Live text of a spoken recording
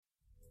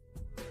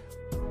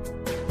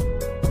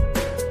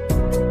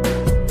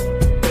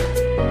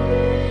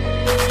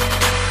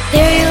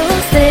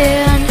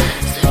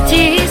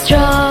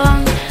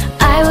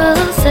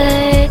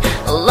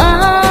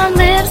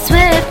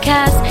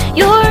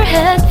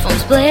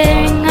phones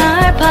blaring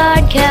our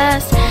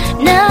podcast.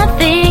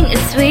 Nothing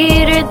is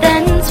sweeter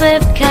than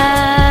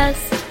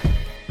Swiftcast.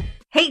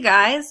 Hey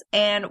guys,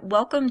 and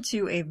welcome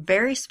to a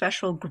very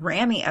special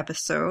Grammy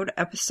episode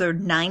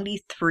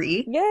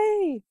 93.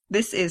 Yay!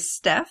 This is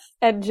Steph.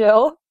 And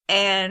Jill.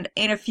 And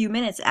in a few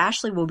minutes,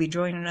 Ashley will be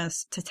joining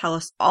us to tell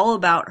us all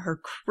about her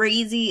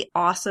crazy,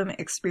 awesome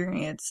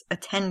experience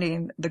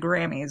attending the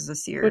Grammys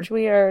this year. Which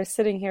we are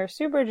sitting here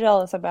super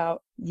jealous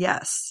about.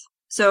 Yes.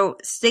 So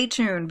stay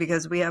tuned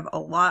because we have a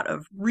lot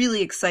of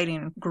really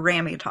exciting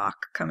Grammy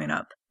talk coming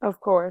up. Of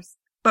course.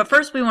 But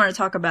first we want to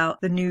talk about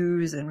the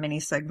news and mini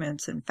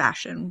segments and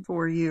fashion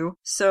for you.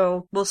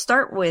 So we'll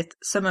start with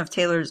some of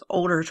Taylor's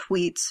older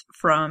tweets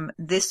from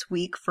this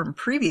week from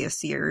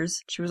previous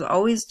years. She was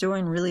always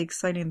doing really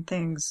exciting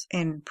things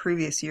in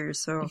previous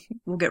years, so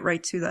we'll get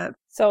right to that.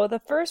 So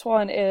the first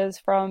one is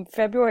from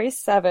February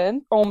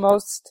 7,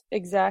 almost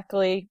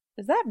exactly.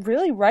 Is that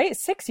really right?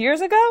 6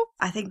 years ago?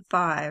 I think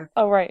 5.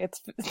 Oh, right.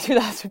 It's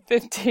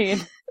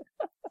 2015.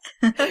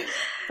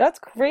 That's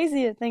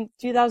crazy to think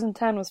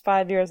 2010 was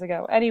 5 years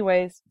ago.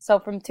 Anyways, so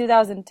from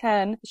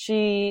 2010,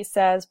 she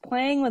says,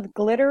 playing with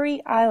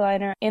glittery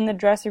eyeliner in the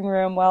dressing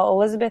room while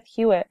Elizabeth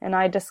Hewitt and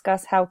I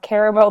discuss how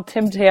caramel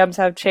Tim Tams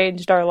have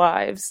changed our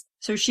lives.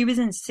 So she was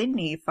in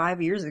Sydney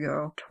 5 years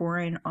ago,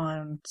 touring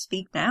on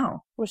Speak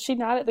Now. Was she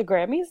not at the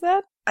Grammys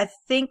then? I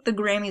think the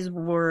Grammys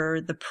were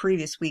the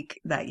previous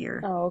week that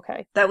year. Oh,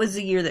 okay. That was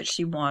the year that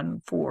she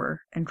won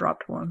 4 and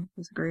dropped 1. It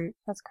was great.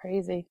 That's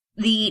crazy.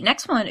 The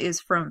next one is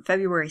from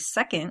February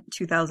 2nd,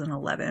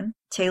 2011.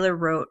 Taylor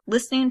wrote,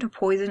 listening to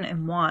Poison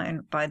and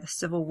Wine by the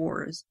Civil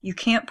Wars. You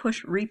can't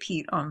push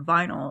repeat on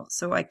vinyl,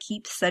 so I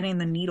keep setting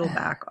the needle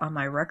back on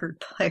my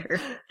record player.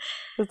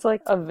 It's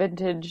like a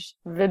vintage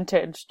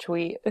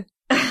tweet.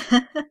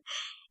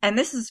 And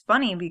this is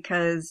funny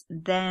because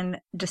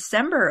then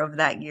December of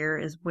that year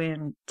is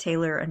when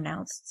Taylor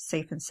announced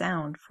Safe and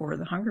Sound for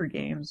the Hunger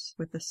Games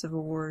with the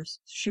Civil Wars.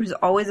 She was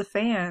always a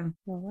fan.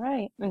 All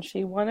right. And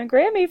she won a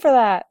Grammy for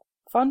that.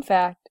 Fun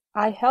fact,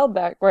 I held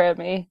that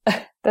Grammy.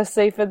 The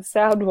Safe and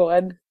Sound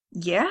one.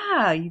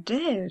 Yeah, you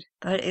did.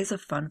 That is a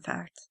fun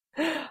fact.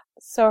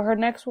 So her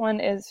next one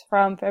is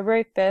from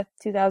February 5th,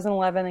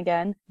 2011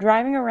 again.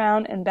 Driving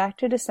around and Back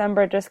to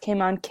December just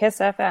came on Kiss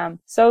FM.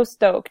 So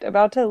stoked.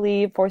 About to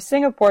leave for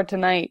Singapore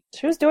tonight.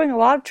 She was doing a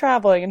lot of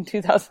traveling in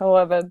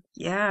 2011.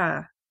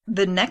 Yeah.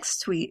 The next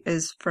tweet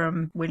is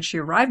from when she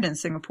arrived in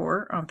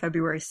Singapore on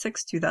February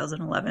 6,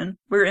 2011.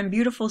 We're in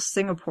beautiful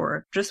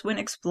Singapore. Just went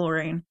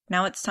exploring.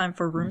 Now it's time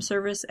for room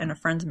service and a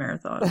friend's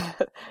marathon.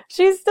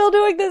 She's still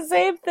doing the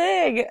same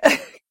thing.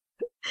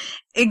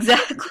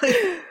 Exactly.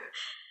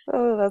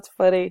 Oh, that's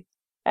funny.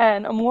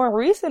 And a more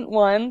recent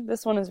one,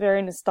 this one is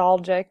very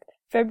nostalgic.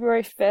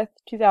 February 5th,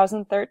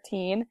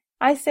 2013.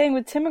 I sang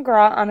with Tim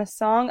McGraw on a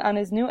song on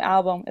his new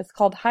album. It's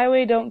called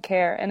Highway Don't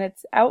Care, and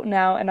it's out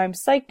now, and I'm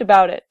psyched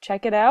about it.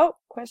 Check it out? ?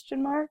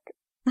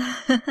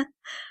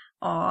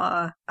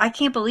 Aw, I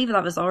can't believe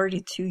that was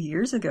already 2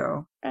 years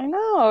ago. I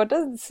know, it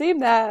doesn't seem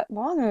that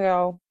long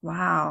ago.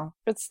 Wow.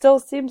 It still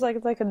seems like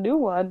it's like a new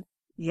one.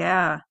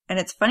 Yeah, and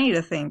it's funny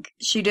to think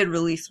she did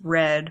release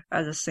Red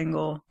as a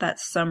single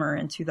that summer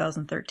in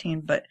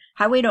 2013, but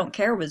Highway Don't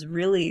Care was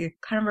really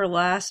kind of her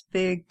last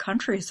big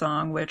country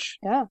song, which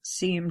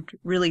seemed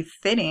really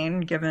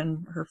fitting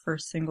given her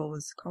first single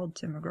was called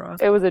Tim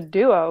McGraw. It was a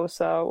duo,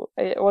 so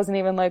it wasn't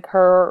even like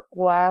her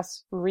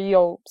last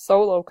real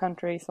solo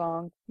country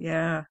song.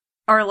 Yeah.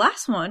 Our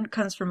last one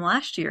comes from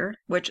last year,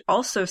 which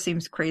also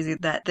seems crazy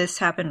that this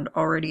happened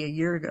already a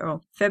year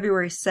ago.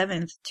 February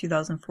 7th,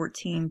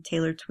 2014,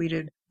 Taylor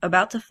tweeted,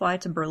 about to fly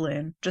to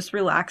Berlin, just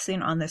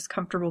relaxing on this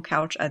comfortable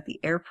couch at the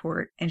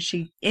airport, and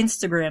she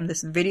Instagrammed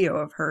this video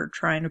of her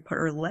trying to put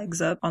her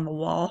legs up on the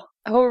wall.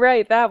 Oh,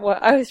 right, that one.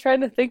 I was trying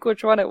to think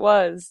which one it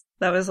was.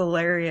 That was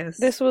hilarious.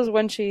 This was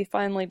when she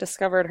finally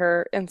discovered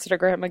her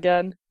Instagram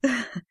again.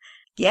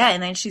 Yeah,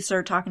 and then she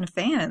started talking to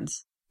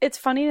fans. It's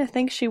funny to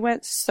think she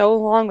went so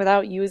long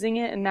without using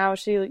it, and now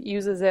she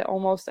uses it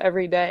almost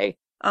every day.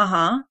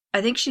 Uh-huh.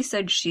 I think she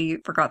said she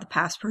forgot the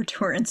password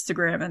to her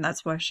Instagram, and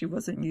that's why she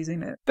wasn't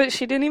using it. But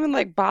she didn't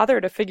even, bother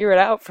to figure it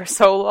out for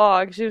so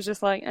long. She was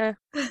just like, eh.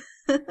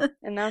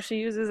 And now she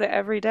uses it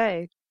every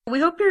day. We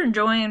hope you're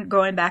enjoying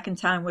going back in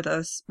time with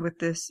us with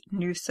this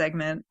new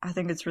segment. I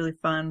think it's really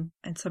fun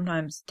and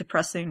sometimes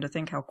depressing to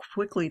think how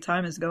quickly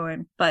time is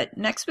going. But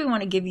next we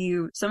want to give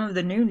you some of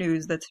the new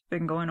news that's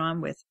been going on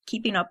with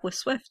Keeping Up with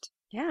Swift.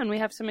 Yeah, and we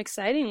have some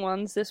exciting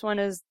ones. This one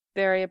is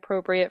very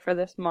appropriate for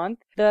this month.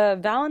 The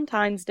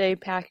Valentine's Day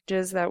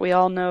packages that we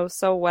all know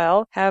so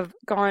well have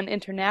gone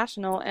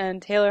international,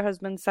 and Taylor has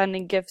been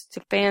sending gifts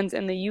to fans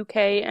in the UK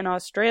and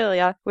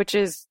Australia, which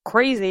is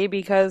crazy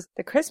because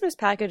the Christmas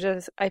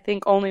packages, I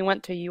think, only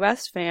went to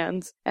US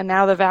fans, and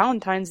now the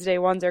Valentine's Day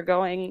ones are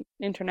going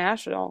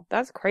international.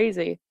 That's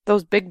crazy.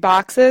 Those big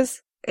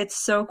boxes. It's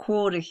so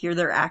cool to hear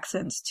their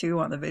accents, too,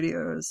 on the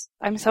videos.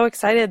 I'm so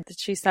excited that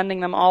she's sending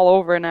them all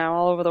over now,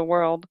 all over the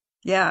world.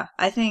 Yeah,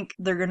 I think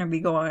they're going to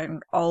be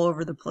going all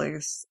over the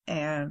place,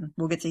 and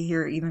we'll get to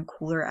hear even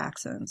cooler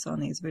accents on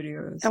these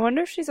videos. I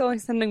wonder if she's only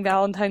sending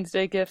Valentine's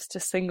Day gifts to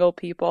single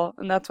people,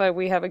 and that's why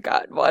we haven't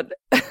gotten one.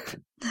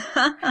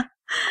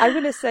 I'm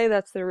going to say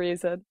that's the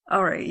reason.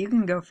 All right, you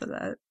can go for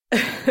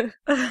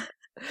that.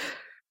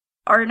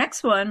 Our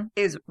next one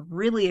is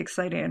really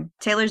exciting.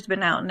 Taylor's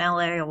been out in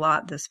LA a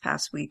lot this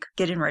past week,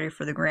 getting ready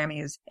for the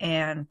Grammys,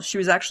 and she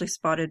was actually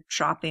spotted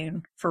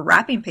shopping for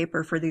wrapping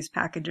paper for these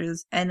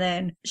packages. And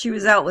then she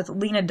was out with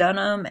Lena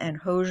Dunham and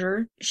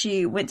Hozier.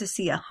 She went to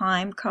see a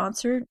Haim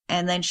concert,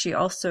 and then she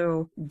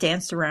also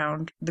danced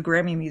around the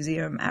Grammy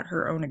Museum at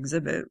her own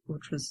exhibit,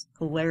 which was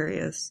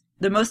hilarious.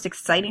 The most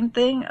exciting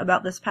thing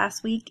about this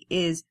past week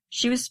is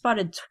she was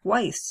spotted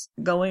twice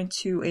going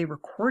to a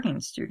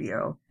recording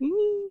studio.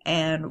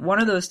 And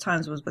one of those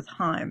times was with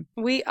Haim.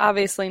 We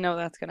obviously know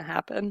that's going to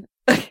happen.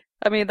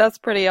 I mean, that's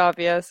pretty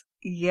obvious.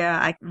 Yeah,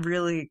 I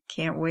really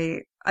can't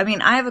wait. I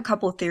mean, I have a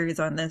couple of theories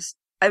on this.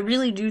 I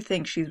really do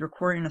think she's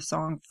recording a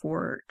song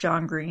for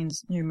John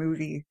Green's new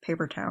movie,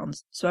 Paper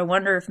Towns. So I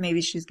wonder if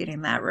maybe she's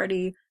getting that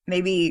ready.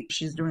 Maybe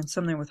she's doing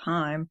something with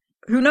Haim.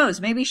 Who knows?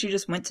 Maybe she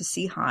just went to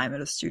see Haim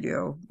at a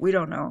studio. We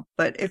don't know.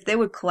 But if they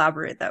would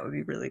collaborate, that would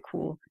be really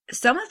cool.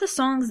 Some of the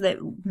songs that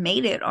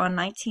made it on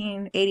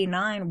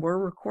 1989 were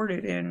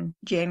recorded in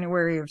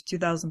January of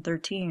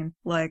 2013.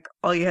 Like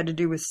All You Had to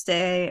Do Was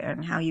Stay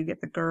and How You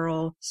Get the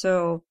Girl.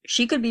 So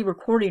she could be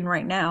recording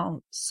right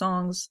now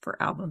songs for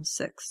album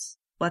 6.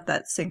 Let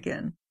that sink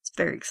in. It's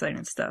very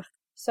exciting stuff.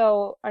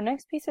 So our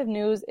next piece of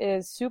news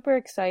is super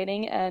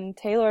exciting, and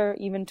Taylor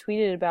even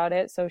tweeted about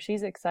it, so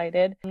she's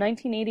excited.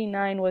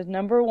 1989 was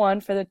number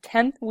 1 for the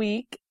 10th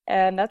week,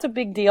 and that's a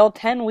big deal.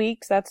 10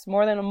 weeks, that's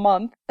more than a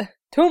month.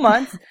 2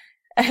 months.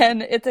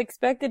 And it's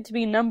expected to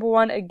be number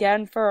 1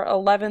 again for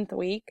 11th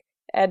week.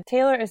 And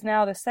Taylor is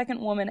now the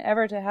second woman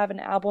ever to have an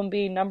album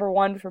be number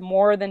 1 for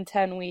more than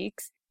 10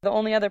 weeks. The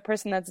only other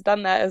person that's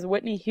done that is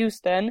Whitney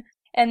Houston.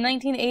 And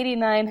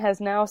 1989 has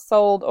now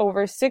sold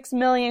over 6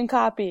 million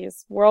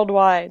copies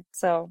worldwide.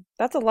 So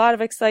that's a lot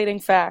of exciting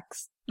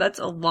facts. That's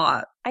a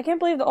lot. I can't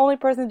believe the only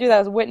person to do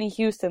that is Whitney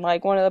Houston,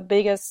 like one of the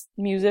biggest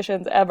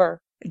musicians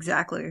ever.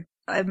 Exactly.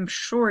 I'm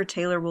sure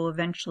Taylor will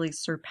eventually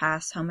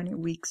surpass how many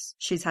weeks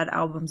she's had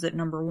albums at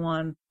number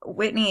 1.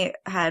 Whitney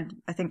had,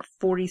 I think,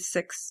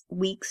 46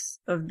 weeks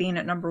of being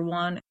at number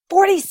 1.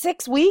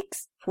 46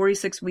 weeks?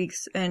 46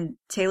 weeks, and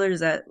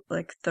Taylor's at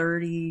like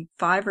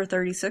 35 or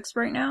 36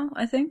 right now,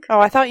 I think. Oh,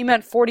 I thought you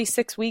meant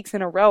 46 weeks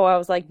in a row. I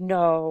was like,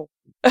 no.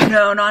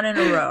 No, not in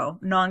a row.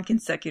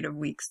 Non-consecutive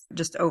weeks,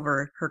 just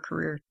over her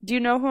career. Do you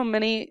know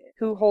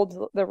who holds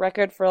the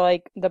record for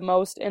like the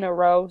most in a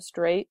row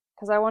straight?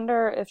 Because I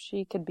wonder if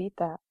she could beat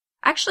that.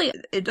 Actually,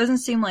 it doesn't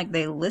seem like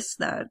they list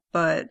that,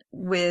 but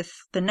with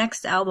the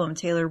next album,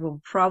 Taylor will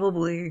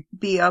probably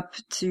be up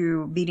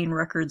to beating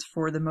records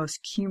for the most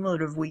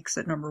cumulative weeks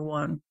at number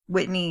 1.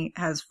 Whitney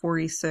has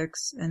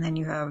 46, and then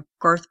you have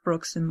Garth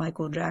Brooks and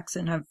Michael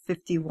Jackson have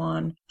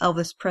 51,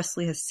 Elvis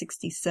Presley has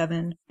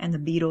 67, and the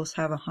Beatles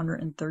have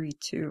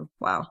 132.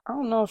 Wow. I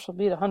don't know if she'll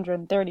beat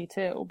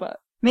 132, but...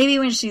 Maybe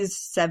when she's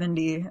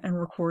 70 and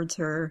records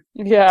her...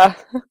 Yeah.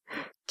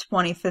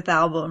 25th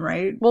album,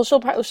 right? Well, she'll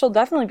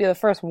definitely be the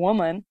first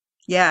woman.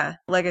 Yeah,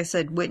 like I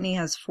said, Whitney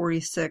has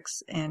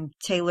 46 and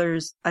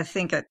Taylor's, I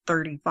think, at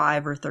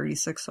 35 or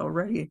 36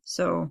 already.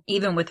 So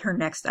even with her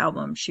next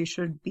album, she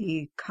should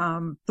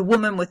become the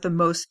woman with the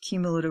most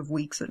cumulative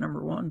weeks at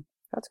number 1.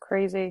 That's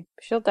crazy.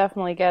 She'll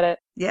definitely get it.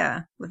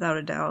 Yeah, without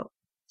a doubt.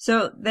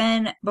 So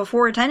then,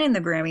 before attending the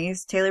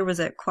Grammys, Taylor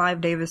was at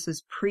Clive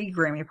Davis's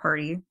pre-Grammy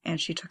party,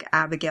 and she took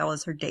Abigail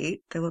as her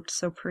date. They looked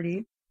so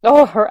pretty.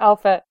 Oh, her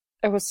outfit.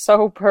 It was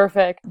so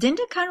perfect.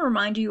 Didn't it kind of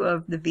remind you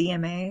of the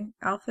VMA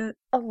outfit?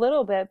 A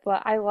little bit,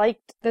 but I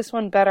liked this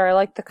one better. I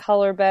liked the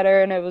color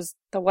better, and it was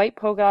the white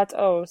polka dots.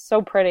 Oh, it was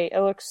so pretty.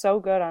 It looked so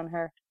good on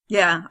her.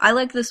 Yeah, I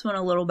like this one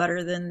a little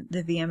better than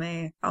the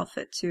VMA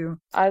outfit, too.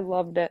 I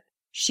loved it.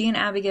 She and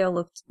Abigail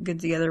looked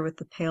good together with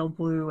the pale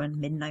blue and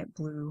midnight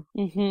blue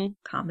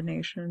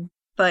combination.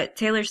 But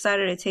Taylor sat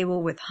at a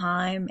table with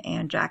Haim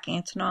and Jack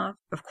Antonoff.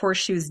 Of course,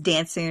 she was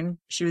dancing.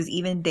 She was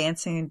even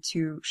dancing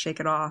to Shake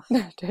It Off.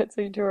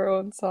 Dancing to her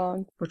own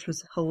song. Which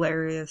was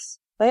hilarious.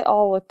 They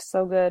all looked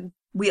so good.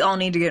 We all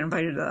need to get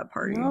invited to that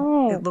party.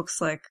 No. It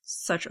looks like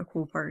such a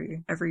cool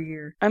party every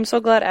year. I'm so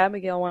glad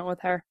Abigail went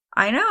with her.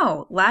 I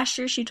know. Last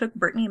year she took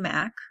Brittany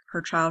Mac,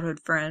 her childhood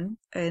friend,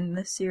 and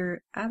this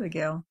year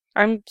Abigail.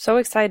 I'm so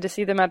excited to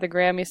see them at the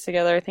Grammys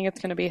together. I think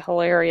it's going to be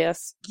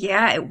hilarious.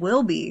 Yeah, it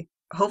will be.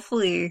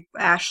 Hopefully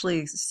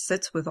Ashley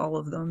sits with all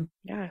of them.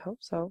 Yeah, I hope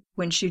so.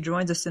 When she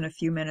joins us in a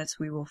few minutes,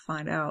 we will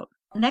find out.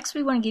 Next,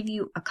 we want to give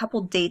you a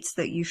couple dates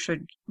that you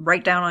should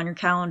write down on your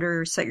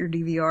calendar, set your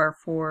DVR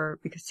for,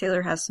 because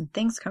Taylor has some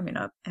things coming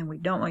up, and we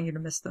don't want you to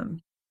miss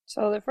them.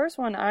 So the first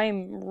one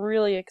I'm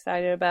really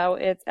excited about,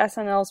 it's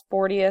SNL's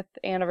 40th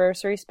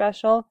anniversary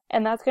special,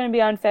 and that's going to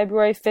be on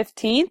February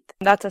 15th.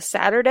 That's a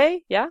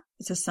Saturday, yeah?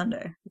 It's a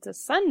Sunday. It's a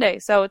Sunday,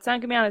 so it's not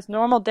going to be on its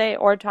normal day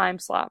or time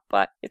slot,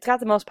 but it's got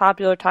the most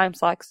popular time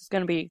slot because it's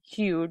going to be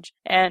huge.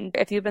 And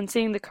if you've been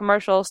seeing the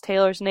commercials,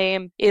 Taylor's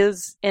name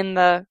is in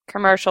the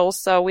commercials,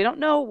 so we don't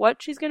know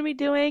what she's going to be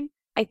doing.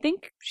 I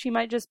think she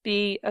might just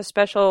be a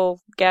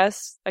special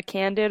guest, a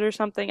candid or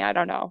something, I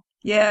don't know.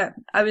 Yeah,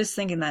 I was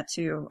thinking that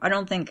too. I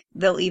don't think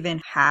they'll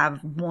even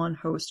have one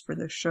host for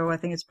this show. I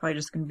think it's probably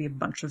just going to be a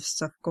bunch of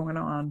stuff going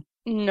on.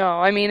 No,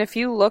 I mean, if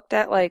you looked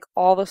at, like,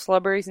 all the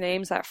celebrities'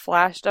 names that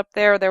flashed up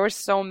there were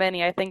so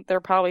many. I think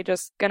they're probably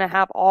just gonna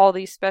have all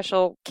these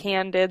special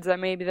candids that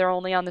maybe they're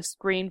only on the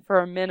screen for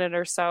a minute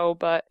or so,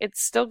 but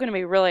it's still gonna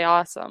be really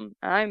awesome.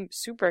 I'm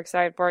super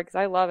excited for it because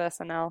I love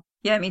SNL.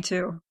 Yeah, me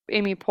too.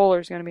 Amy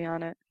Poehler's gonna be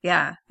on it.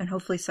 Yeah, and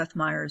hopefully Seth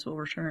Meyers will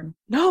return.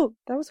 No,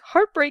 that was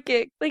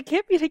heartbreaking. They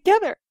can't be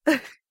together.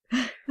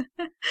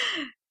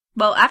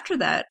 Well, after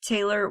that,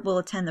 Taylor will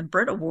attend the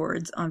Brit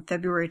Awards on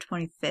February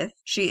 25th.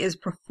 She is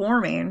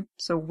performing,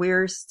 so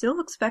we're still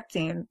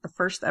expecting the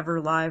first ever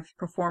live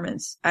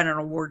performance at an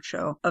award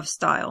show of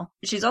Style.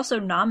 She's also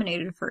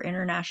nominated for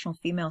International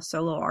Female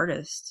Solo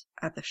Artist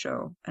at the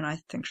show, and I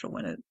think she'll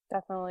win it.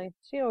 Definitely.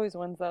 She always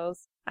wins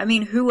those. I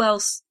mean, who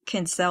else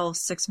can sell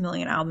 6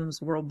 million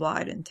albums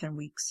worldwide in 10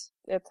 weeks?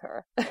 It's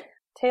her.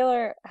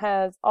 Taylor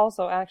has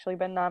also actually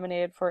been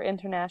nominated for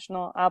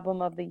International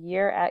Album of the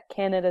Year at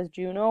Canada's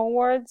Juno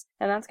Awards,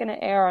 and that's going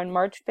to air on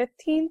March 15th.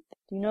 Do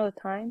you know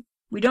the time?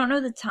 We don't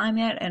know the time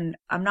yet, and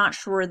I'm not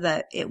sure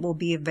that it will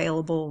be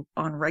available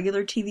on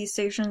regular TV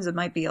stations. It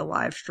might be a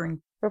live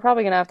stream. We're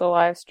probably going to have to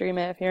live stream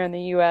it if you're in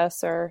the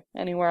US or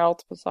anywhere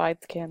else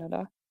besides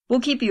Canada. We'll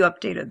keep you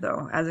updated,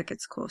 though, as it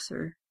gets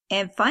closer.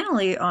 And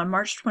finally, on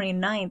March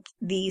 29th,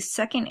 the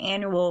second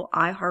annual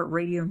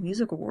iHeartRadio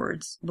Music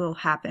Awards will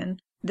happen.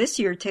 This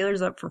year,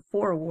 Taylor's up for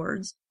 4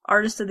 awards: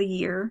 Artist of the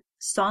Year,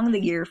 Song of the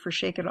Year for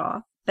Shake It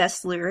Off,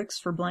 Best Lyrics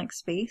for Blank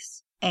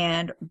Space,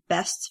 and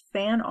Best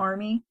Fan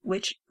Army,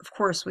 which, of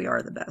course, we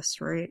are the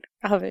best, right?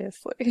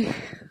 Obviously.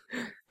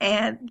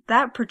 And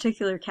that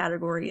particular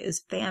category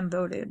is fan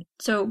voted.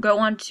 So go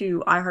on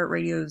to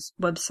iHeartRadio's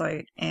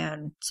website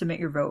and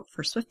submit your vote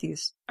for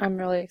Swifties. I'm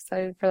really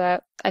excited for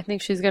that. I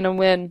think she's going to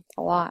win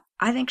a lot.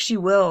 I think she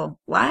will.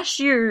 Last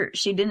year,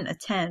 she didn't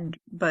attend,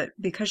 but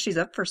because she's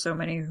up for so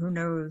many, who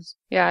knows?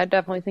 Yeah, I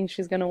definitely think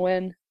she's going to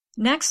win.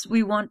 Next,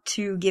 we want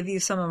to give you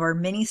some of our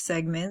mini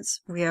segments.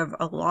 We have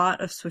a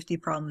lot of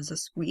Swiftie problems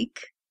this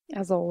week.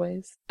 As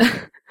always.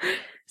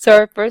 So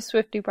our first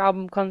Swiftie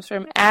problem comes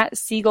from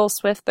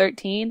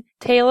 @SeagullSwift13.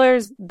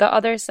 Taylor's The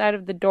Other Side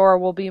of the Door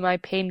will be my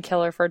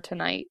painkiller for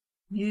tonight.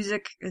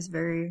 Music is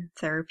very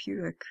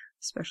therapeutic,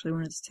 especially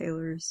when it's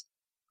Taylor's.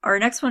 Our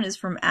next one is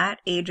from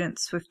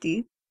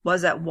 @AgentSwiftie.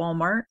 Was at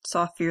Walmart,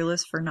 saw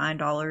Fearless for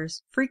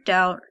 $9. Freaked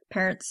out,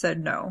 parents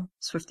said no.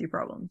 Swiftie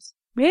problems.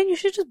 Man, you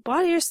should just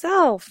buy it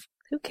yourself.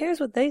 Who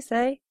cares what they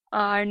say?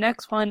 Our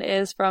next one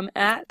is from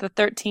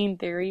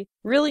 @The13Theory.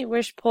 Really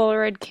wish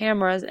Polaroid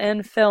cameras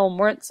and film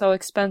weren't so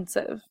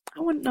expensive.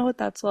 I wouldn't know what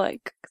that's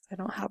like, because I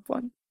don't have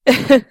one.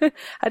 I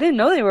didn't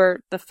know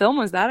the film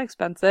was that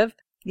expensive.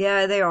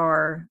 Yeah, they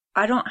are.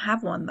 I don't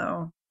have one,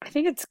 though. I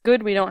think it's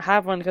good we don't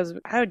have one, because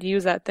I would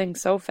use that thing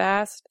so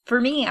fast.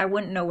 For me, I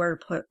wouldn't know where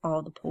to put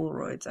all the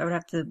Polaroids. I would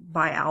have to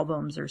buy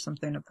albums or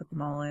something to put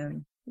them all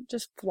in.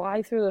 Just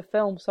fly through the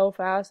film so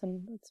fast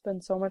and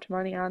spend so much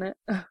money on it.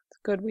 It's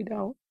good we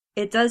don't.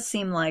 It does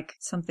seem like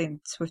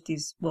something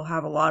Swifties will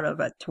have a lot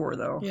of at tour,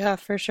 though. Yeah,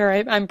 for sure.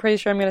 I'm pretty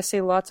sure I'm going to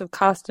see lots of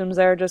costumes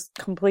that are just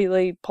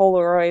completely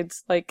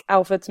Polaroids, like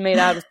outfits made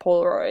out of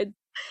Polaroid.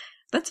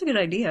 That's a good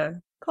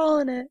idea.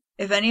 Calling it.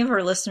 If any of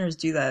our listeners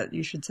do that,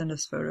 you should send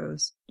us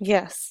photos.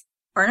 Yes.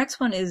 Our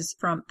next one is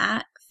from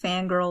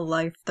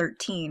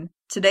 @FangirlLife13.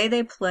 Today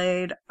they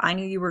played I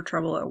Knew You Were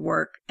Trouble at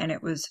Work, and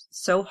it was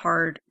so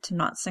hard to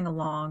not sing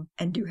along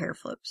and do hair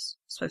flips.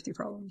 Swiftie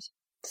problems.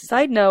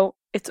 Side note,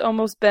 it's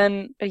almost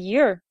been a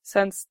year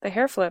since the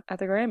hair flip at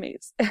the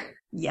Grammys.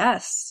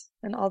 Yes.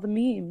 And all the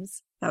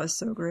memes. That was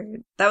so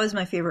great. That was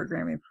my favorite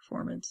Grammy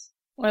performance.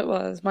 It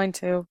was. Mine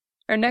too.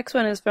 Our next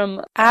one is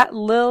from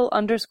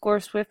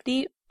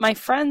 @Lil_Swiftie. My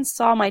friends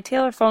saw my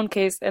Taylor phone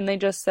case and they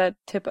just said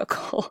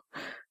typical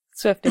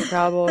Swiftie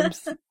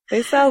problems.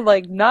 They sound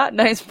like not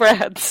nice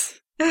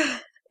brats.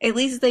 At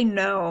least they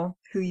know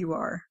who you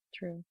are.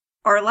 True.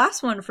 Our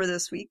last one for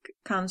this week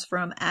comes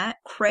from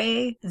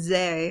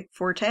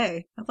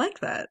 @CrayZayForte. I like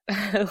that.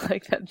 I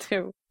like that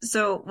too.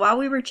 So while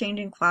we were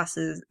changing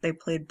classes, they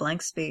played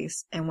Blank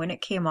Space, and when it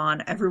came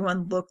on,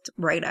 everyone looked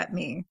right at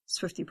me.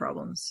 Swiftie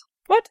problems.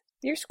 What?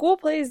 Your school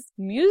plays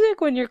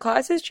music when your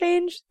classes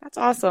change? That's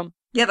awesome.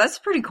 Yeah, that's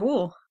pretty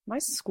cool. My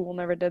school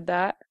never did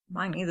that.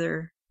 Mine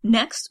either.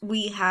 Next,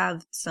 we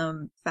have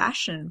some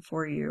fashion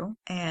for you,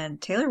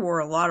 and Taylor wore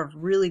a lot of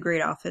really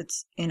great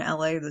outfits in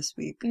LA this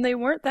week. And they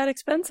weren't that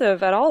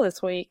expensive at all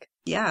this week.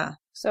 Yeah.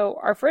 So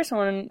our first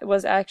one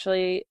was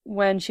actually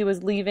when she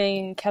was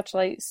leaving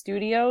Catchlight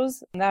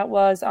Studios. That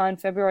was on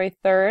February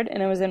 3rd,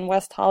 and it was in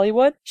West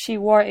Hollywood. She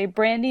wore a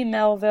Brandy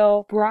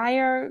Melville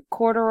Briar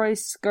corduroy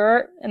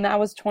skirt, and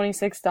that was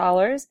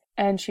 $26.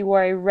 And she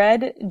wore a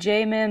red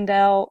J.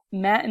 Mandel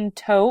Matin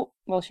tote.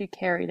 Well, she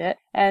carried it.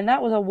 And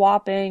that was a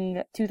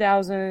whopping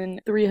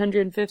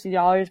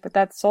 $2,350, but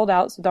that's sold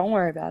out, so don't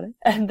worry about it.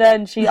 And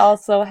then she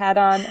also had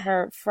on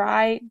her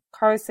Fry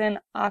Carson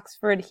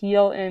Oxford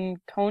heel in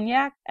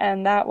cognac,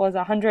 and that was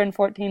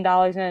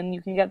 $114, and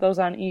you can get those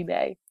on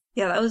eBay.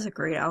 Yeah, that was a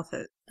great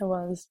outfit. It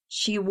was.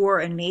 She wore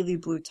a navy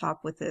blue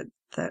top with it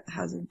that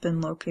hasn't been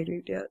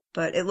located yet,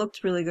 but it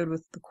looked really good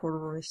with the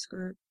corduroy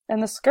skirt.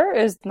 And the skirt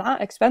is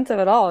not expensive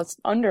at all. It's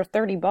under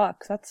 $30.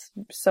 That's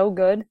so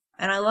good.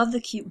 And I love the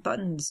cute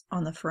buttons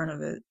on the front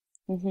of it.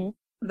 Mm-hmm.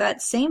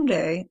 That same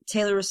day,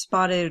 Taylor was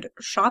spotted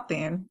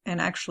shopping and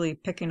actually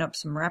picking up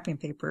some wrapping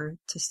paper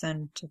to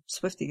send to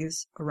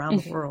Swifties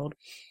around the world.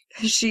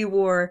 She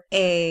wore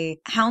a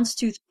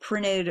houndstooth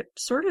printed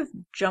sort of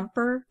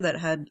jumper that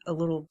had a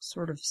little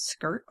sort of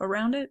skirt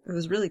around it. It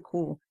was really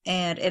cool.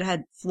 And it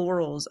had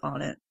florals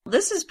on it.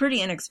 This is pretty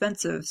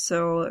inexpensive,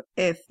 so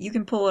if you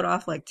can pull it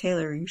off like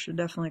Taylor, you should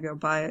definitely go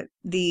buy it.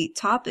 The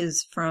top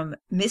is from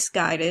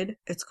Missguided.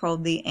 It's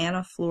called the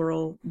Anna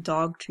Floral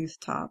Dogtooth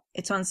Top.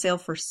 It's on sale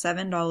for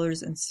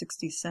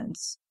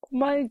 $7.60.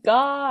 My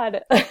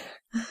God.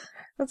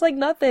 That's like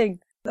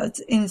nothing.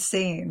 That's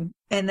insane.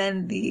 And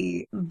then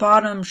the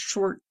bottom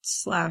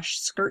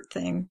short/skirt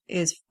thing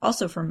is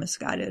also from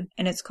Missguided,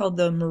 and it's called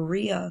the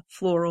Maria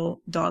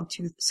Floral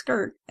Dogtooth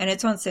Skirt, and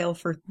it's on sale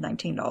for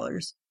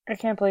 $19. I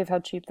can't believe how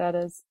cheap that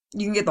is.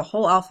 You can get the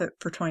whole outfit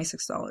for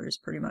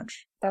 $26, pretty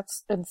much.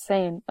 That's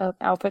insane. An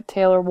outfit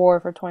Taylor wore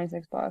for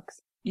 $26.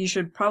 You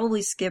should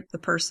probably skip the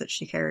purse that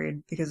she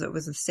carried because it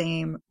was the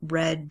same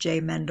red J.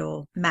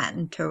 Mendel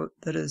Matin tote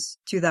that is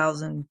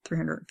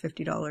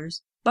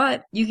 $2,350.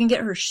 But you can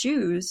get her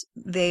shoes.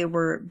 They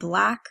were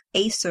black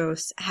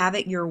ASOS Have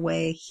It Your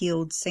Way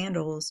heeled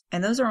sandals,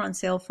 and those are on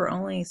sale for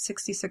only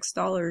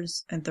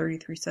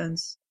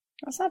 $66.33.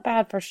 That's not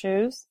bad for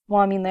shoes.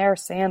 Well, I mean, they are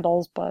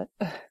sandals, but...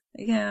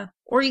 Yeah.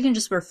 Or you can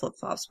just wear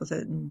flip-flops with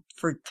it and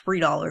for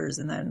 $3,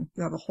 and then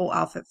you have a whole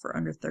outfit for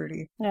under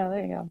 $30. Yeah,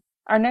 there you go.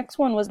 Our next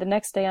one was the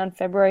next day on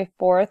February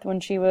 4th when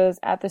she was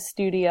at the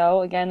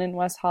studio, again in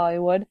West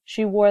Hollywood.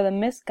 She wore the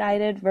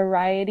Missguided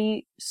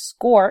Variety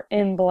Skirt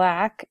in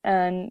black,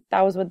 and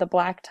that was with the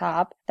black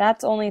top.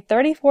 That's only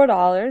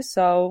 $34,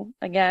 so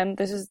again,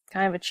 this is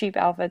kind of a cheap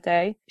outfit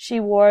day. She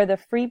wore the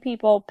Free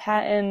People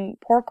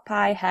patent pork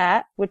pie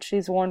hat, which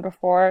she's worn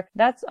before.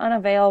 That's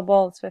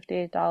unavailable. It's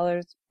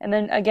 $58. And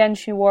then again,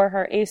 she wore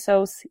her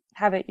ASOS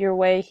Have It Your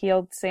Way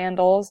heeled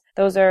sandals.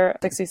 Those are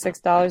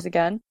 $66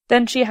 again.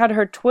 Then she had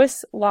her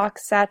twist lock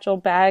satchel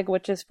bag,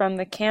 which is from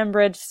the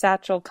Cambridge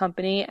Satchel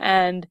Company,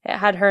 and it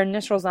had her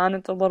initials on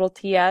it, the little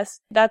TS.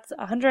 That's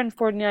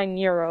 149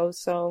 euros,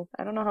 so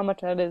I don't know how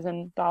much that is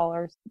in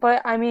dollars.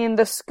 But I mean,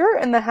 the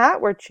skirt and the hat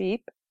were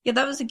cheap. Yeah,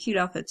 that was a cute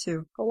outfit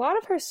too. A lot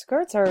of her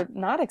skirts are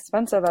not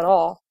expensive at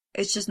all.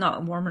 It's just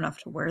not warm enough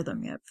to wear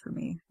them yet for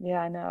me.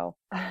 Yeah, I know.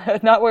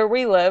 Not where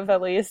we live,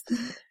 at least.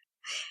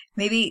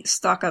 Maybe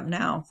stock up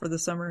now for the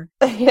summer.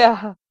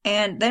 Yeah.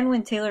 And then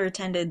when Taylor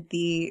attended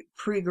the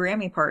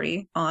pre-Grammy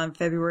party on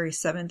February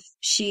 7th,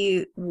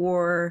 she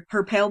wore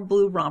her pale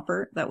blue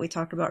romper that we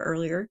talked about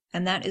earlier,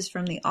 and that is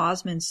from the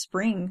Osmond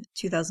Spring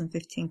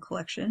 2015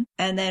 collection.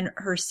 And then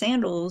her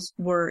sandals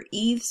were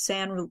Yves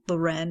Saint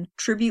Laurent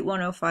Tribute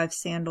 105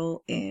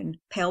 sandal in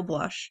pale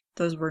blush.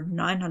 Those were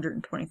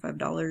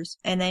 $925.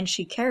 And then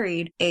she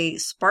carried a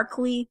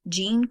sparkly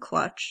jean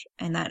clutch,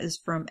 and that is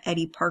from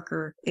Eddie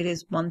Parker. It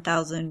is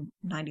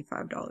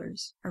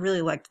 $1,095. I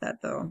really liked that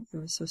though. It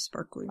was so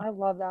sparkly. I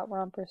love that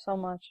romper so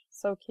much.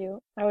 So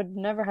cute. I would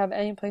never have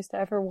any place to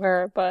ever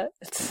wear it, but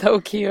it's so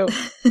cute.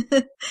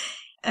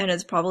 And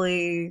it's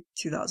probably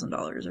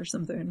 $2,000 or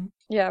something.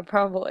 Yeah,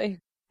 probably.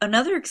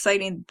 Another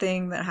exciting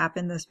thing that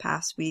happened this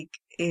past week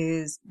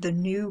is the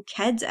new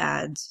Keds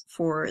ads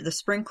for the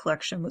spring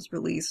collection was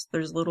released.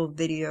 There's a little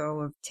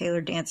video of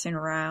Taylor dancing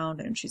around,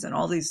 and she's in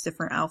all these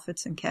different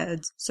outfits in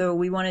Keds. So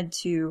we wanted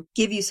to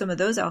give you some of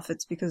those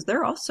outfits because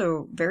they're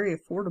also very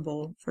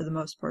affordable for the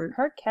most part.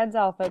 Her Keds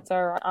outfits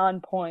are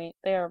on point.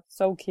 They are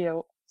so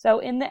cute. So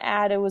in the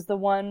ad, it was the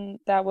one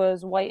that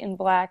was white and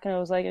black, and it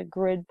was like a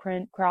grid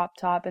print crop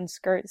top and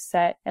skirt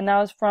set. And that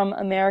was from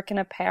American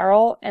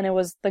Apparel, and it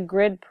was the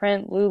grid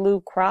print Lulu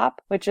crop,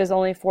 which is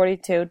only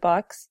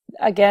 $42.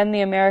 Again,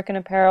 the American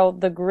Apparel,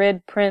 the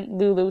grid print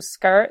Lulu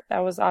skirt, that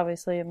was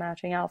obviously a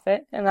matching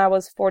outfit, and that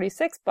was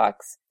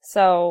 $46.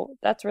 So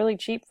that's really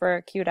cheap for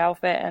a cute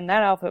outfit, and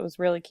that outfit was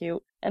really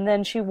cute. And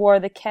then she wore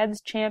the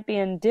Keds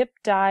Champion Dip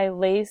Dye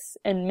Lace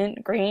in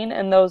mint green,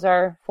 and those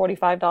are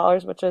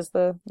 $45, which is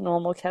the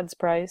normal Keds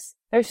price.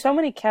 There's so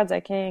many Keds, I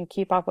can't even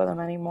keep up with them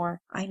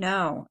anymore. I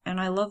know, and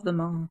I love them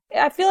all.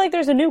 I feel like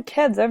there's a new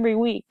Keds every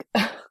week.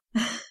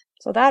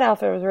 So that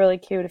outfit was really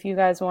cute if you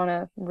guys want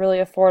a really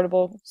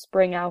affordable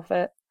spring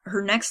outfit.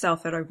 Her next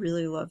outfit I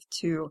really loved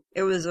too.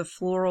 It was a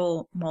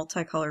floral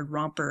multicolored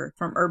romper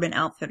from Urban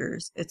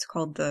Outfitters. It's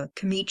called the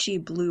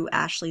Kamichi Blue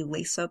Ashley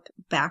Lace-Up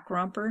Back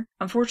Romper.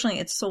 Unfortunately,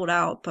 it's sold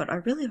out, but I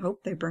really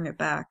hope they bring it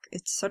back.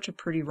 It's such a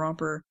pretty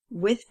romper.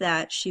 With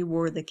that, she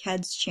wore the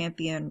Keds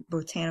Champion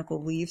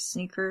Botanical Leaves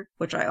sneaker,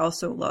 which I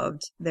also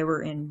loved. They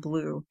were in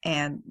blue,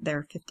 and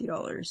they're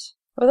 $50.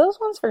 Were those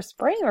ones for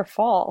spring or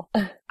fall?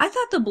 I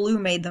thought the blue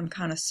made them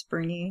kind of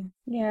springy.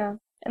 Yeah.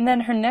 And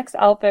then her next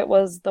outfit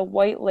was the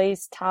white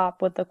lace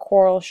top with the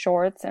coral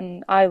shorts,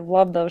 and I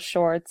love those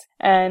shorts.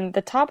 And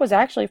the top was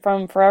actually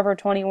from Forever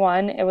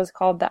 21. It was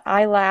called the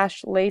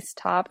Eyelash Lace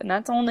Top, and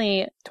that's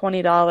only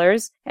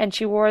 $20. And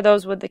she wore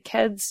those with the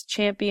Keds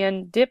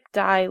Champion Dip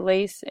Dye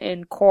Lace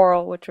in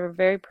coral, which were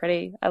very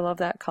pretty. I love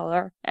that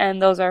color.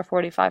 And those are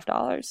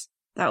 $45.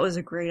 That was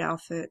a great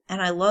outfit.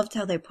 And I loved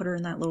how they put her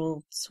in that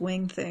little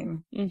swing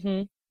thing.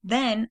 Mm-hmm.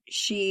 Then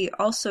she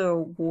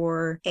also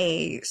wore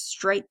a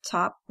striped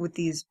top with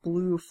these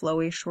blue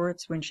flowy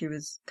shorts when she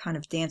was kind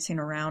of dancing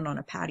around on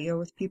a patio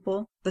with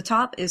people. The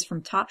top is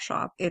from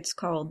Topshop. It's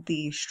called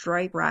the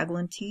Stripe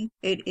Raglan Tee.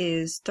 It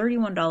is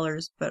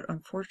 $31, but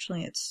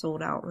unfortunately it's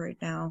sold out right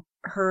now.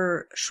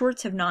 Her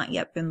shorts have not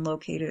yet been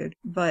located,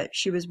 but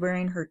she was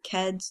wearing her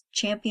Keds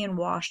Champion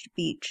Washed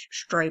Beach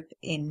stripe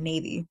in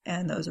navy,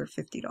 and those are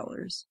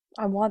 $50.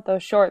 I want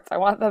those shorts. I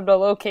want them to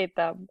locate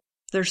them.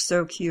 They're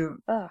so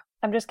cute. Ugh.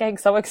 I'm just getting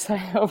so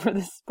excited over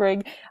the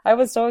spring. I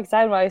was so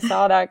excited when I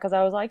saw that because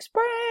I was like,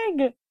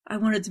 spring! I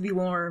want it to be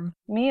warm.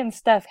 Me and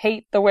Steph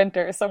hate the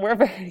winter, so we're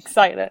very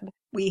excited.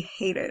 We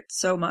hate it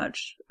so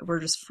much.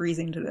 We're just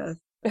freezing to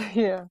death.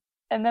 Yeah.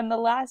 And then the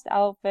last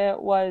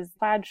outfit was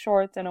plaid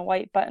shorts and a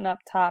white button-up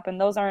top, and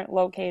those aren't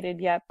located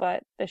yet,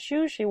 but the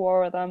shoes she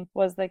wore with them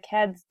was the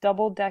Keds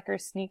double-decker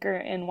sneaker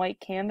in white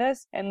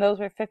canvas, and those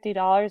were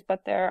 $50,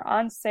 but they're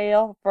on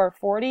sale for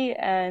 $40,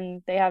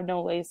 and they have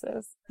no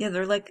laces. Yeah,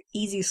 they're like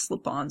easy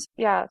slip-ons.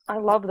 Yeah, I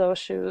love those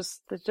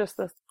shoes. They're just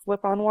the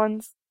slip-on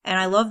ones. And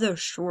I love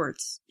those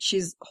shorts.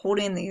 She's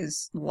holding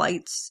these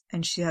lights,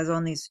 and she has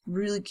on these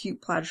really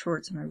cute plaid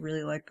shorts, and I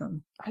really like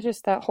them.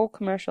 That whole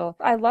commercial.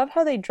 I love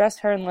how they dress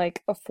her in,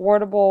 like,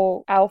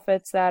 affordable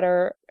outfits that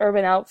are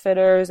Urban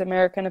Outfitters,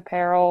 American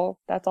Apparel.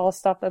 That's all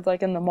stuff that's,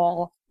 like, in the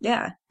mall.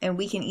 Yeah, and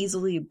we can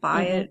easily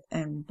buy it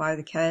and buy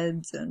the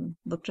Keds and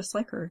look just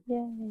like her.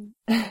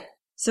 Yay.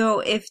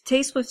 So if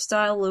Taste with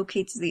Style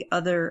locates the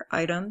other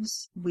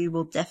items, we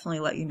will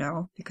definitely let you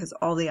know because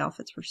all the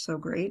outfits were so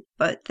great.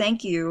 But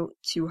thank you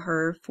to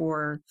her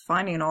for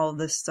finding all of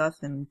this stuff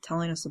and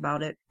telling us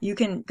about it. You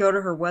can go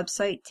to her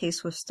website,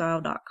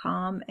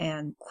 tastewithstyle.com,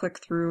 and click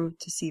through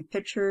to see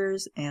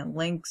pictures and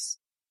links.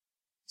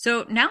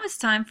 So now it's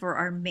time for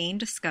our main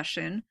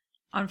discussion.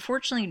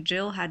 Unfortunately,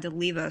 Jill had to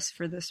leave us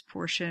for this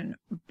portion,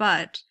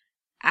 but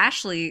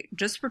Ashley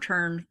just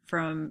returned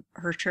from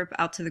her trip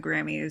out to the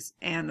Grammys,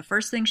 and the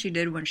first thing she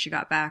did when she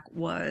got back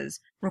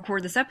was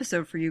record this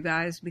episode for you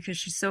guys because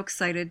she's so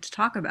excited to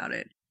talk about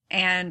it.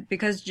 And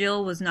because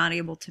Jill was not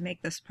able to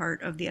make this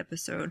part of the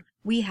episode,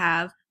 we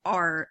have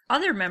our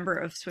other member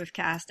of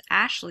Swiftcast,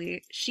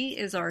 Ashley. She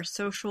is our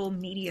social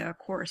media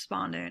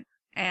correspondent.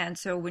 And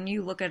so when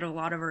you look at a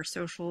lot of our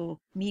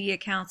social media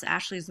accounts,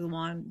 Ashley's the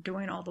one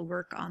doing all the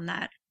work on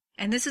that.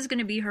 And this is going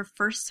to be her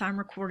first time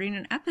recording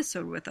an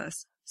episode with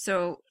us.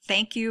 So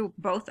thank you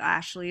both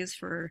Ashleys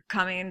for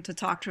coming to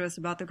talk to us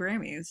about the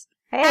Grammys.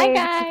 Hey.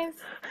 Hi,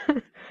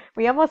 guys.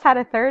 We almost had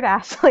a third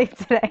Ashley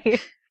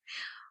today.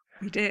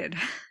 We did.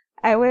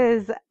 I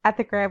was at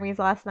the Grammys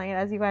last night,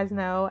 as you guys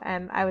know,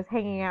 and I was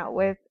hanging out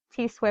with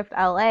T Swift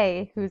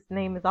LA, whose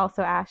name is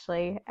also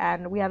Ashley,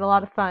 and we had a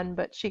lot of fun,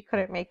 but she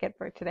couldn't make it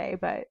for today,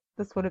 but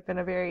this would have been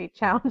a very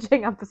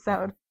challenging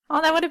episode.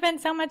 Oh, that would have been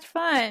so much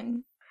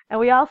fun. And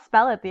we all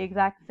spell it the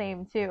exact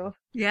same, too.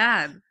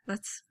 Yeah,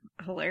 that's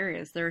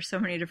hilarious. There are so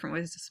many different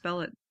ways to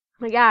spell it.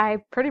 But yeah, I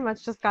pretty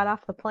much just got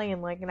off the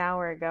plane like an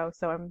hour ago,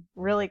 so I'm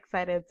really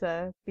excited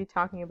to be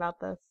talking about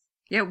this.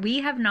 Yeah,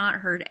 we have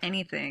not heard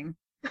anything.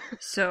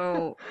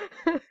 So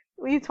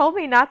Well, you told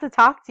me not to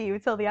talk to you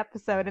until the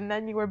episode, and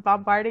then you were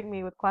bombarding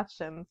me with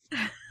questions.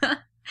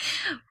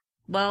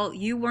 Well,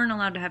 you weren't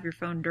allowed to have your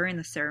phone during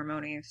the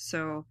ceremony,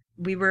 so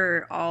we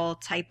were all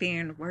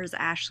typing, "Where's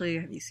Ashley?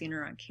 Have you seen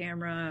her on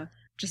camera?"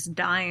 Just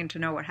dying to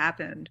know what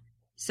happened.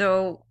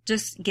 So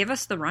just give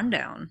us the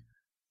rundown.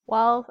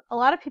 Well, a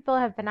lot of people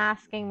have been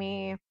asking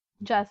me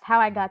just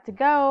how I got to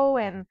go,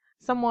 and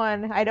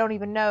someone I don't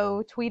even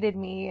know tweeted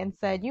me and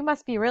said, "You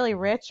must be really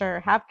rich or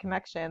have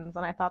connections,"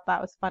 and I thought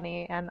that was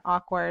funny and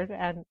awkward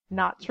and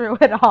not true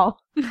at all.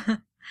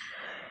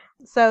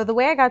 So the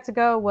way I got to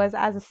go was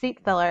as a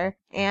seat filler,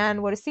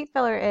 and what a seat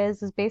filler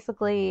is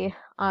basically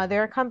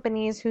there are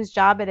companies whose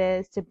job it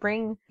is to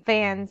bring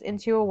fans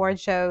into award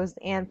shows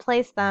and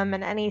place them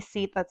in any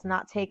seat that's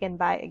not taken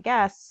by a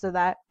guest so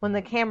that when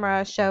the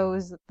camera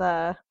shows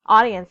the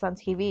audience on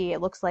TV, it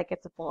looks like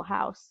it's a full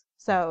house.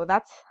 So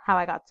that's how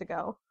I got to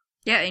go.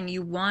 Yeah, and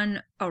you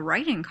won a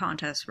writing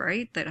contest,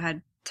 right? That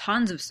had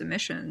tons of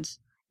submissions.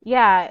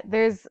 Yeah,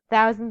 there's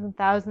thousands and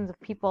thousands of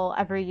people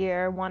every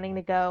year wanting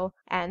to go,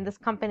 and this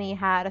company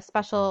had a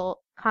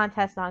special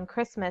contest on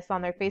Christmas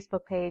on their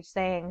Facebook page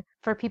saying,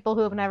 for people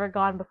who have never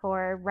gone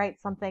before,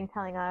 write something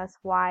telling us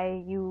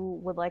why you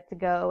would like to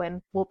go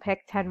and we'll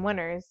pick 10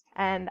 winners.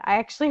 And I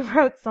actually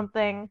wrote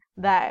something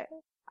that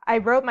I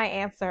wrote my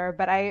answer,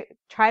 but I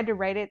tried to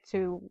write it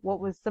to what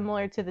was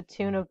similar to the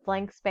tune of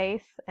Blank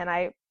Space, and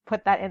I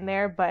put that in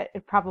there, but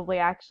it probably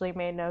actually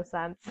made no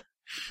sense.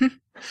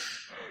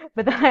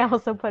 But then I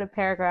also put a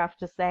paragraph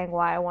just saying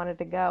why I wanted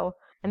to go.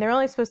 And there were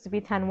only supposed to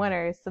be 10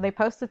 winners, so they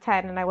posted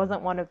 10 and I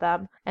wasn't one of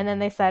them. And then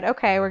they said,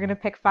 okay, we're going to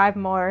pick 5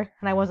 more,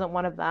 and I wasn't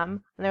one of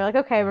them. And they were like,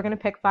 okay, we're going to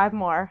pick 5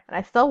 more, and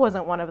I still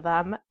wasn't one of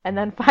them. And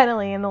then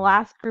finally, in the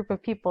last group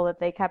of people that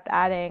they kept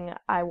adding,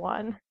 I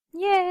won.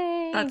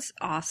 Yay! That's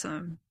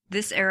awesome.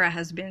 This era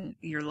has been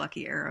your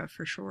lucky era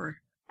for sure.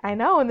 I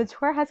know, and the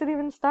tour hasn't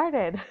even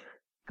started.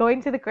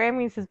 Going to the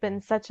Grammys has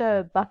been such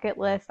a bucket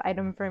list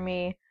item for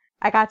me.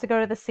 I got to go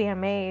to the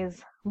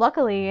CMAs,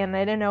 luckily, and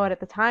I didn't know it at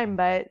the time,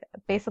 but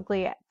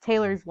basically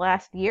Taylor's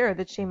last year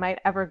that she might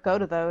ever go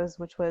to those,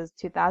 which was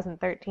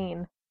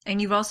 2013.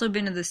 And you've also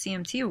been to the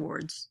CMT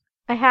Awards.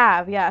 I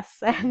have, yes,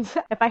 and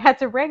if I had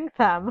to rank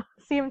them,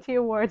 CMT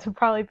Awards would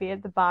probably be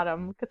at the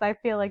bottom, because I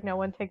feel like no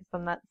one takes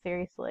them that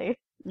seriously.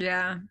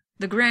 Yeah,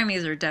 the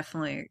Grammys are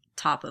definitely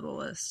top of the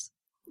list.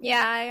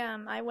 Yeah,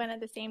 I went at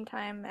the same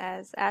time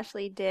as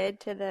Ashley did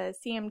to the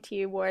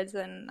CMT Awards,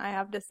 and I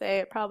have to say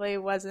it probably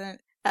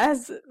wasn't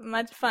as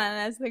much fun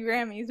as the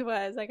Grammys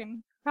was. I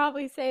can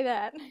probably say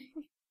that.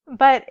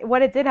 But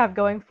what it did have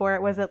going for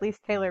it was at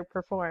least Taylor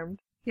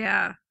performed.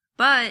 Yeah,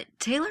 but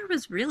Taylor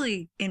was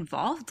really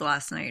involved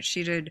last night.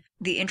 She did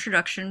the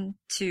introduction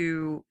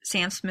to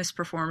Sam Smith's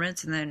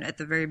performance, and then at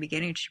the very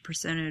beginning she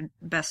presented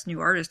Best New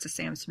Artist to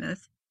Sam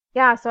Smith.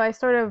 Yeah, so I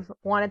sort of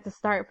wanted to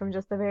start from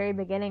just the very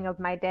beginning of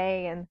my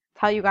day and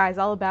tell you guys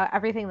all about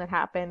everything that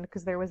happened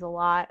because there was a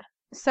lot.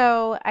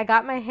 So I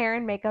got my hair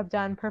and makeup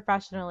done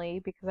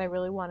professionally because I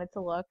really wanted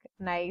to look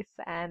nice.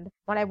 And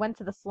when I went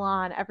to the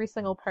salon, every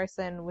single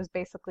person was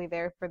basically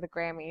there for the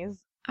Grammys.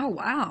 Oh,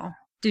 wow.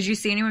 Did you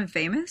see anyone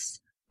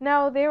famous?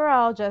 No, they were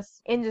all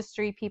just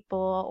industry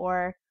people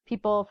or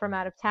people from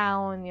out of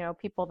town,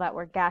 people that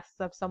were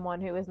guests of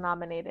someone who was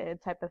nominated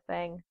type of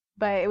thing.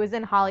 But it was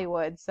in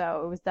Hollywood,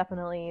 so it was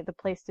definitely the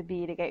place to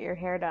be to get your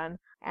hair done.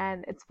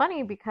 And it's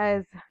funny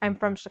because I'm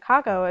from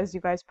Chicago, as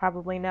you guys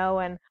probably know,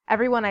 and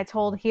everyone I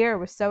told here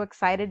was so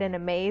excited and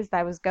amazed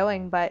I was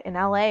going. But in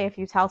LA, if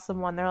you tell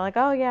someone, they're like,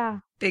 oh, yeah.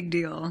 Big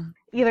deal.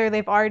 Either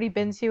they've already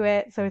been to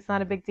it, so it's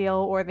not a big deal,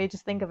 or they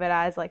just think of it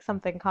as like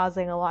something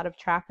causing a lot of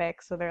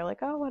traffic, so they're like,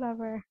 oh,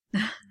 whatever.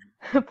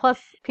 Plus,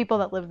 people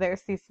that live there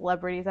see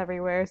celebrities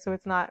everywhere, so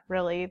it's not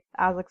really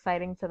as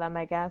exciting to them,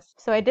 I guess.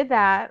 So I did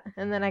that,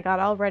 and then I got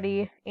all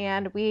ready,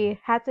 and we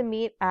had to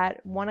meet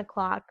at 1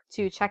 o'clock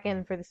to check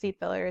in for the seat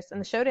fillers,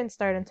 and the show didn't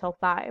start until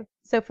 5.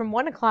 So from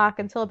 1 o'clock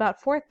until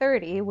about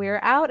 4:30, we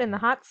were out in the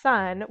hot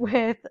sun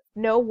with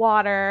no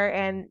water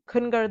and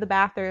couldn't go to the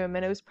bathroom,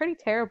 and it was pretty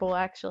terrible,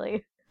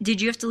 actually. Did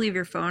you have to leave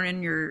your phone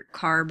in your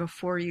car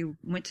before you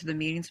went to the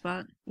meeting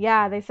spot?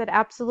 Yeah, they said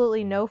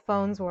absolutely no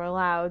phones were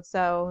allowed,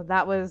 so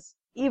that was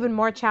even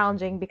more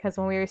challenging because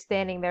when we were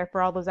standing there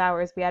for all those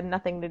hours, we had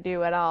nothing to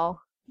do at all.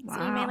 Wow.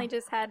 So you mainly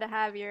just had to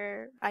have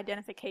your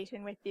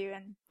identification with you,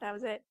 and that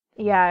was it.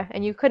 Yeah,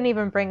 and you couldn't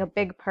even bring a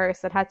big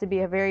purse. It had to be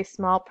a very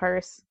small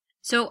purse.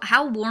 So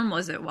how warm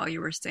was it while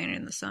you were standing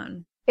in the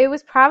sun? It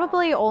was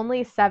probably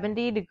only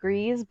 70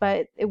 degrees,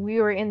 but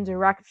we were in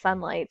direct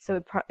sunlight,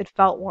 so it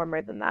felt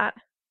warmer than that.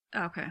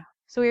 Okay.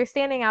 So we were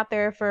standing out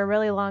there for a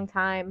really long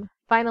time.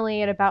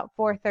 Finally, at about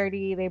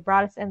 4:30, they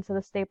brought us into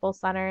the Staples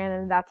Center,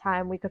 and at that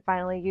time, we could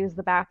finally use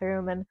the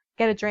bathroom and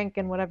get a drink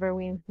and whatever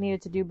we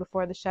needed to do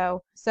before the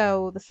show.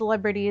 So the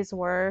celebrities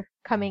were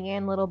coming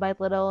in little by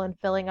little and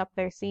filling up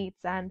their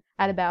seats, and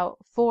at about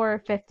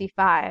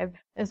 4:55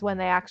 is when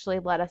they actually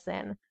let us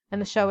in. And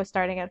the show was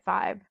starting at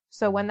 5.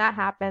 So when that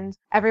happened,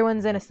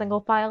 everyone's in a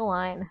single file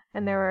line,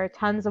 and there were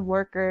tons of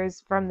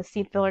workers from the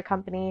seat filler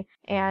company,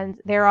 and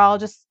they're all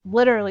just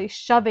literally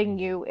shoving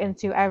you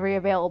into every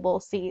available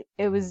seat.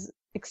 It was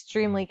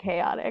extremely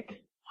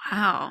chaotic.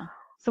 Wow.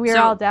 So we were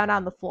all down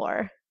on the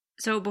floor.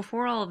 So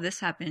before all of this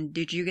happened,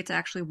 did you get to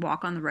actually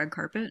walk on the red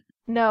carpet?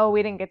 No,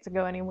 we didn't get to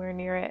go anywhere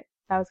near it.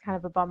 That was kind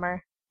of a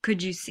bummer.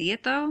 Could you see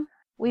it though?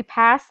 We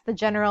passed the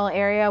general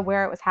area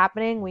where it was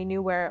happening. We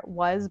knew where it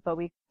was, but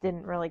we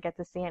didn't really get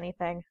to see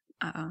anything.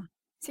 Uh-oh.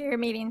 So your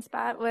meeting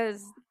spot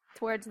was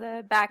towards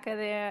the back of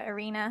the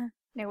arena,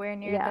 nowhere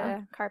near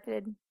the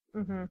carpeted.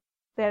 Mm-hmm.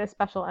 They had a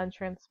special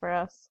entrance for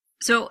us.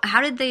 So how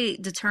did they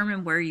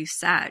determine where you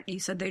sat? You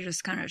said they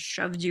just kind of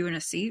shoved you in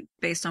a seat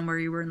based on where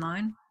you were in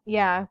line?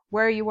 Yeah,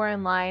 where you were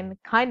in line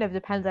kind of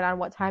depended on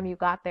what time you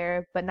got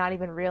there, but not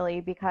even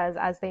really, because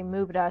as they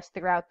moved us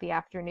throughout the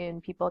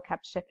afternoon, people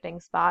kept shifting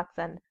spots,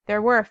 and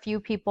there were a few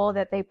people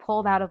that they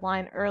pulled out of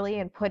line early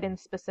and put in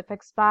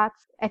specific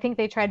spots. I think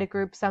they tried to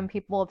group some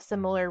people of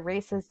similar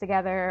races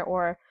together,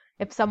 or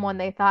if someone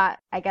they thought,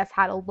 I guess,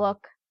 had a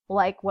look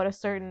like what a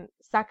certain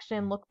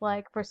section looked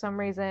like for some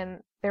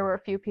reason, there were a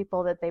few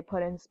people that they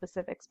put in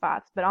specific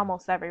spots, but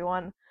almost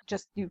everyone,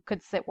 just you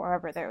could sit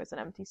wherever there was an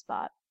empty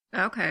spot.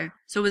 Okay.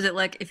 So was it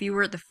like if you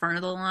were at the front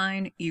of the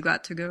line, you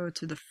got to go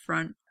to the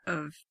front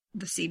of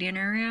the seating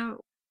area?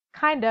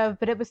 Kind of,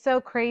 but it was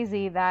so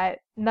crazy that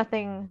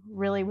nothing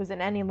really was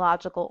in any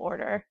logical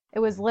order. It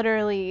was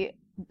literally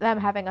them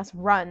having us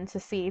run to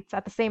seats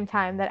at the same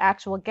time that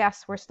actual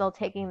guests were still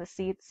taking the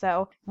seats.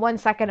 So 1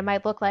 second it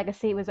might look like a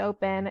seat was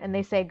open and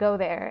they say go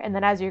there. And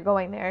then as you're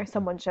going there,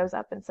 someone shows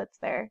up and sits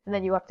there. And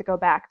then you have to go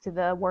back to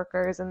the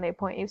workers and they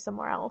point you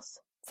somewhere else.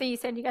 So you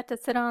said you got to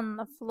sit on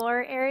the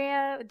floor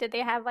area. Did they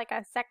have like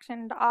a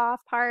sectioned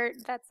off part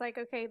that's like,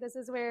 okay, this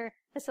is where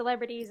the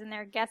celebrities and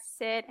their guests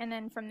sit, and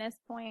then from this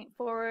point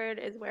forward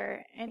is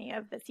where any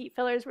of the seat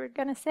fillers were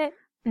gonna sit?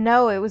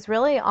 No, it was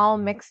really all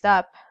mixed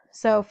up.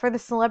 So for the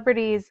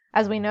celebrities,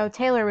 as we know,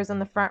 Taylor was in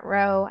the front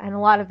row, and a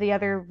lot of the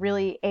other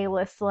really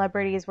A-list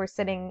celebrities were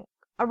sitting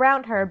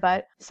around her,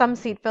 but some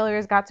seat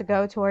fillers got to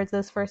go towards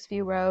those first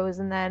few rows,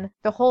 and then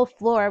the whole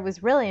floor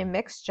was really a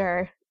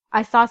mixture.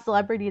 I saw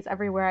celebrities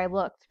everywhere I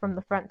looked, from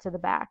the front to the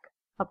back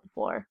of the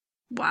floor.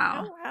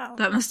 Wow. Oh, wow.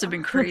 That must have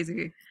been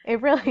crazy.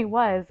 It really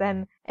was,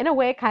 and in a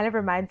way it kind of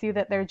reminds you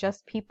that they're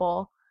just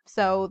people.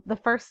 So the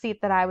first seat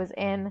that I was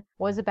in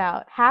was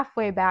about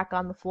halfway back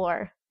on the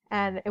floor.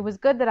 And it was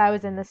good that I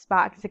was in this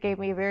spot because it gave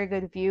me a very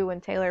good view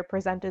when Taylor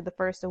presented the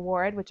first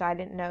award, which I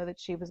didn't know that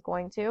she was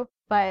going to.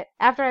 But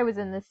after I was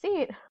in the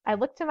seat, I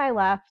looked to my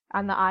left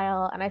on the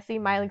aisle and I see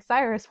Miley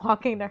Cyrus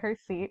walking to her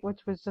seat,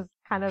 which was just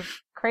kind of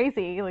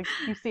crazy. Like,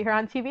 you see her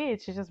on TV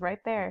and she's just right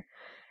there.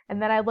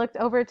 And then I looked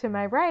over to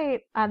my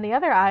right on the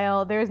other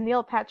aisle, there's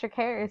Neil Patrick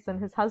Harris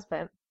and his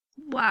husband.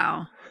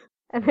 Wow.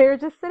 And they were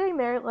just sitting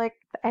there like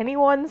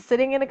anyone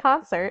sitting in a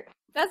concert.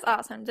 That's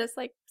awesome. Just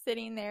like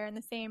sitting there in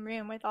the same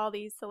room with all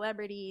these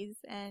celebrities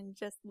and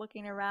just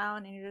looking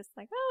around, and you're just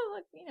like, oh,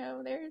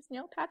 look, there's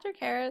Neil Patrick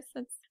Harris.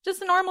 It's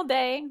just a normal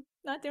day,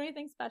 not doing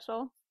anything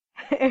special.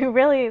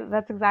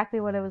 That's exactly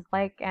what it was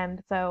like.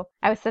 And so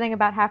I was sitting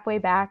about halfway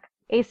back.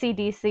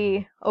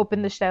 AC/DC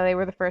opened the show. They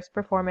were the first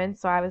performance,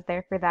 so I was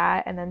there for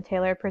that. And then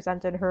Taylor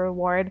presented her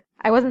award.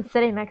 I wasn't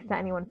sitting next to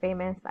anyone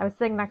famous. I was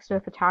sitting next to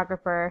a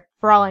photographer.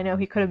 For all I know,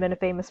 he could have been a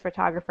famous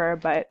photographer,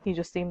 but he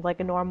just seemed like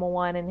a normal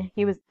one, and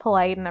he was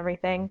polite and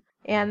everything.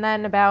 And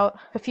then about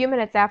a few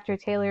minutes after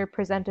Taylor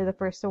presented the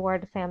first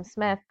award to Sam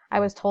Smith, I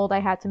was told I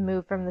had to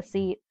move from the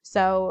seat.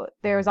 So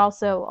there was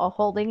also a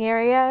holding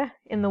area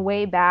in the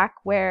way back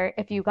where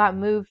if you got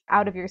moved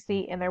out of your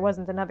seat and there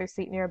wasn't another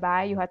seat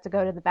nearby, you had to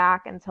go to the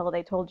back until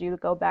they told you to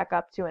go back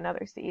up to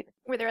another seat.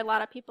 Were there a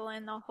lot of people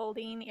in the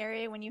holding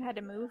area when you had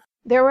to move?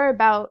 There were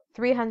about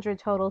 300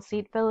 total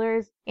seat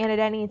fillers, and at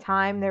any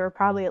time there were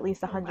probably at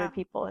least 100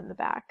 people in the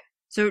back.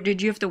 So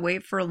did you have to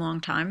wait for a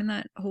long time in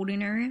that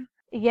holding area?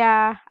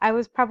 Yeah, I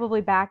was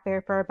probably back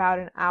there for about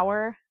an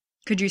hour.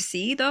 Could you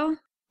see, though?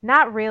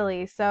 Not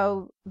really.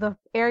 So the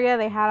area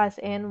they had us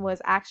in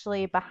was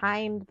actually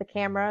behind the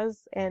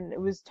cameras, and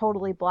it was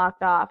totally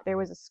blocked off. There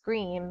was a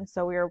screen,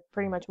 so we were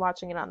pretty much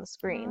watching it on the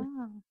screen.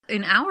 Oh.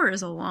 An hour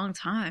is a long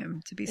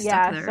time to be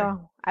stuck there. Yeah,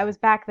 so I was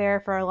back there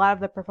for a lot of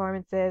the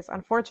performances.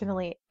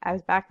 Unfortunately, I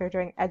was back there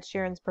during Ed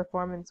Sheeran's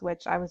performance,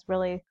 which I was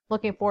really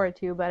looking forward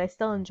to, but I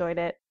still enjoyed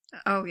it.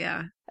 Oh,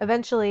 yeah.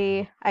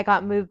 Eventually, I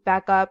got moved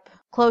back up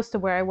close to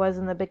where I was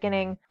in the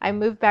beginning. I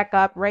moved back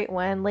up right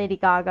when Lady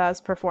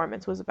Gaga's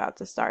performance was about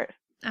to start.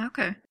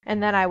 Okay.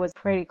 And then I was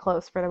pretty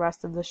close for the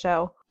rest of the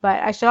show.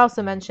 But I should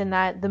also mention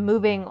that the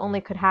moving only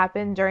could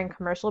happen during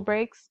commercial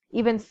breaks.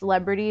 Even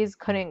celebrities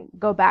couldn't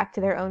go back to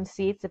their own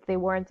seats if they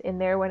weren't in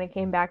there when it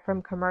came back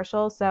from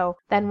commercial. So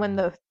then when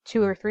the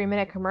 2 or 3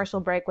 minute commercial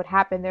break would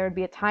happen, there would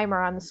be a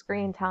timer on the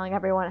screen telling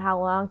everyone how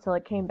long till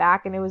it came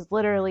back. And it was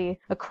literally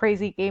a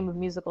crazy game of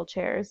musical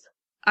chairs.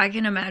 I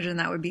can imagine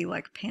that would be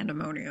like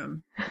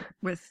pandemonium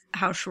with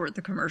how short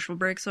the commercial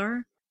breaks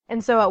are.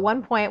 And so at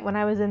one point when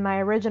I was in my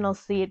original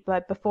seat,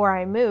 but before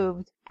I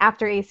moved,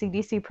 after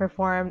AC/DC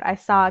performed, I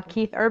saw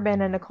Keith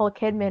Urban and Nicole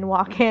Kidman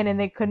walk in and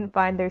they couldn't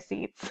find their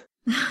seats.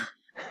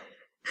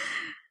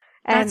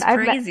 That's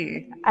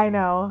crazy. I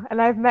know.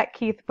 And I've met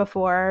Keith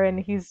before, and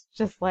he's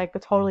just like a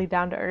totally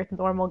down-to-earth,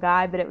 normal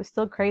guy, but it was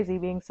still crazy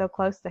being so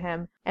close to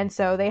him. And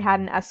so they had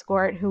an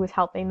escort who was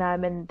helping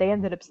them, and they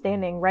ended up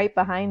standing right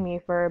behind me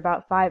for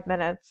about 5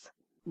 minutes.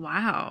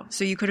 Wow.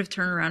 So you could have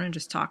turned around and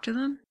just talked to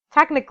them?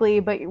 Technically,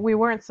 but we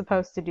weren't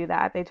supposed to do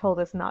that. They told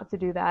us not to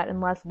do that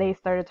unless they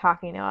started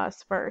talking to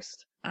us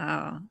first.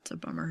 Oh, it's a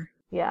bummer.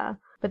 Yeah.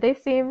 But they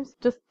seemed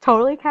just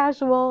totally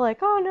casual, like,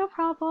 oh, no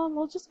problem.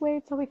 We'll just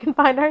wait till we can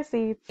find our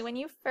seats. When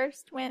you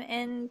first went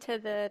into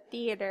the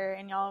theater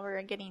and y'all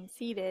were getting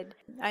seated,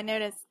 I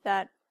noticed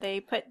that they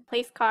put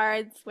place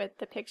cards with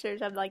the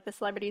pictures of like the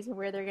celebrities and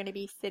where they're going to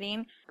be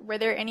sitting. Were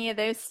there any of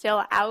those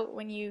still out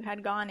when you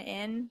had gone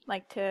in,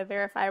 like to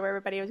verify where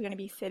everybody was going to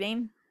be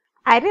sitting?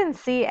 I didn't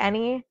see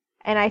any.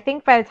 And I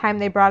think by the time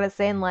they brought us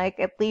in, like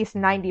at least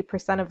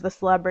 90% of the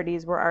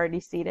celebrities were already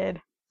seated.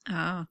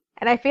 Oh.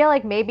 And I feel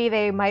like maybe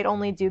they might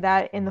only do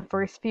that in the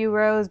first few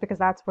rows because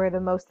that's where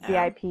the most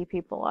VIP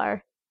people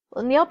are.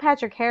 Well, Neil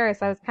Patrick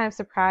Harris, I was kind of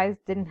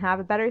surprised didn't have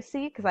a better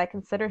seat because I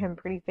consider him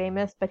pretty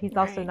famous, but he's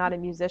also Right. not a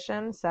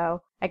musician,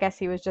 so I guess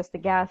he was just a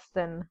guest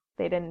and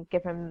they didn't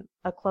give him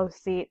a close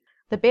seat.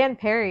 The band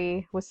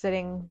Perry was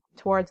sitting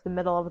towards the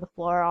middle of the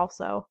floor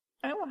also.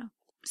 Oh, wow.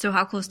 So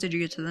how close did you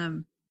get to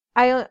them?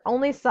 I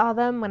only saw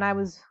them when I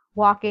was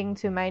walking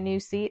to my new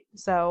seat,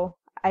 so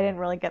I didn't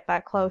really get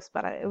that close,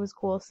 but it was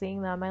cool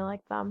seeing them. I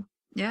liked them.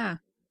 Yeah.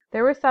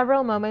 There were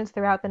several moments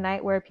throughout the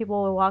night where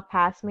people would walk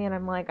past me and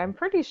I'm like, I'm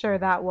pretty sure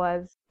that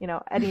was,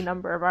 any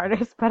number of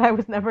artists, but I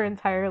was never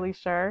entirely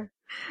sure.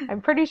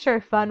 I'm pretty sure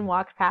Fun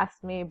walked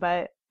past me,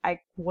 but I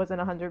wasn't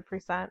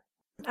 100%.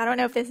 I don't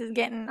know if this is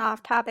getting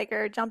off topic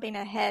or jumping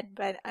ahead,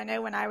 but I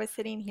know when I was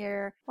sitting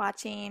here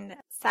watching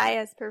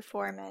Sia's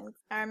performance,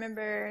 I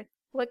remember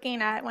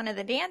looking at one of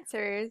the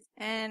dancers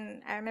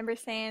and I remember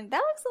saying, that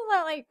looks a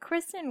lot like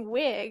Kristen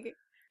Wiig.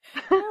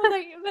 I was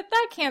like, but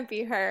that can't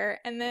be her.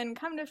 And then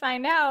come to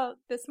find out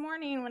this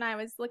morning when I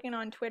was looking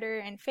on Twitter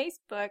and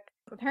Facebook,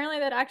 apparently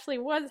that actually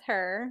was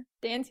her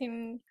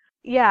dancing.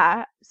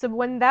 Yeah, so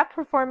when that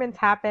performance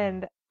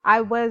happened,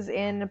 I was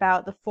in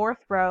about the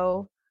fourth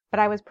row, but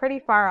I was pretty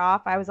far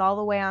off. I was all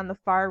the way on the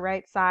far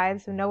right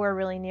side, so nowhere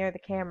really near the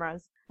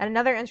cameras. And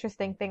another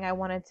interesting thing I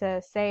wanted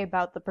to say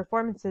about the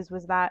performances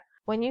was that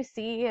when you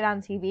see it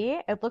on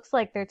TV, it looks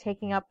like they're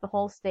taking up the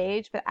whole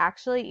stage, but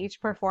actually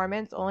each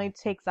performance only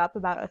takes up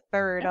about a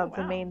third Oh, of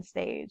the wow. main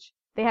stage.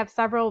 They have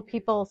several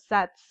people's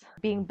sets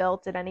being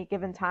built at any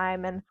given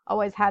time and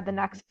always had the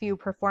next few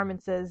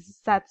performances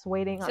sets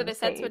waiting So on the the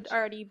sets stage. would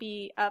already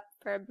be up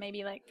for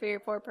maybe like 3 or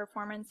 4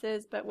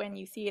 performances, but when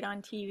you see it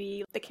on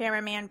TV, the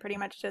cameraman pretty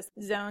much just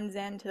zones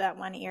into that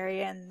one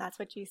area and that's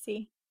what you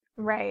see.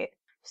 Right.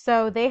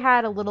 So they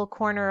had a little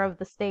corner of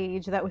the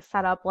stage that was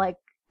set up like,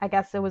 I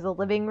guess it was a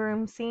living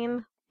room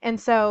scene. And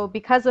so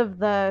because of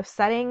the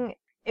setting,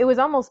 it was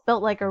almost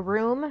built like a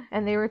room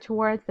and they were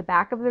towards the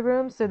back of the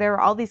room. So there were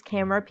all these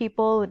camera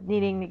people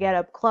needing to get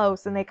up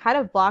close and they kind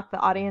of blocked the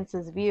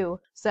audience's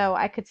view. So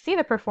I could see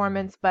the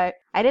performance, but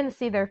I didn't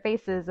see their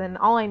faces. And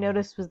all I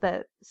noticed was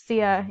that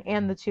Sia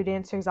and the two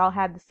dancers all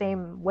had the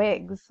same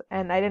wigs.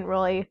 And I didn't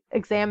really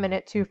examine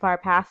it too far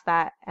past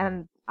that.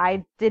 And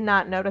I did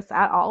not notice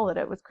at all that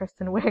it was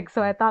Kristen Wiig,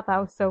 so I thought that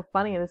was so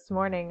funny this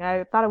morning.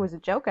 I thought it was a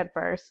joke at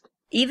first.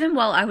 Even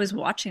while I was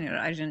watching it,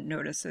 I didn't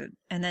notice it.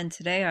 And then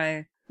today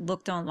I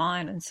looked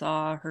online and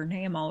saw her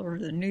name all over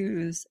the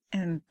news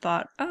and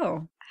thought,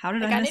 oh, how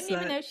did Like I I miss didn't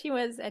even that? know she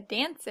was a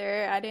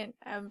dancer. I didn't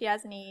if she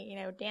has any,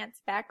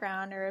 dance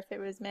background or if it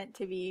was meant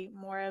to be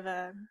more of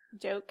a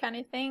joke kind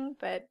of thing.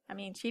 But I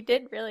mean, she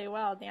did really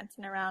well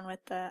dancing around with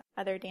the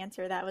other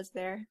dancer that was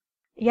there.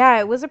 Yeah,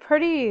 it was a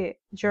pretty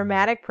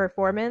dramatic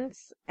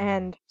performance,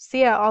 and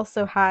Sia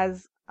also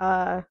has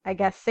I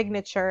guess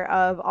signature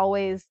of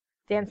always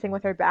dancing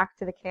with her back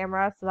to the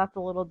camera, so that's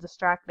a little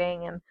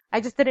distracting and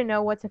I just didn't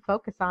know what to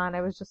focus on.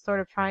 I was just sort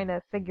of trying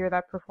to figure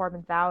that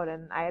performance out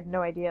and I had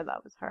no idea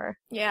that was her.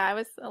 Yeah, I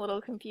was a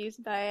little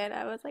confused by it.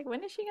 I was like,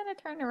 when is she gonna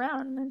turn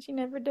around? And she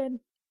never did.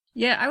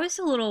 Yeah, I was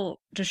a little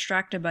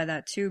distracted by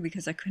that too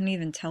because I couldn't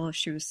even tell if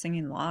she was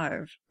singing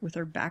live with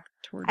her back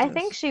towards I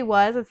think us. she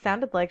was. It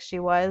sounded like she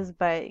was,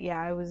 but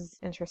yeah, it was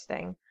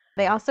interesting.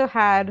 They also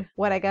had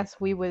what I guess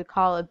we would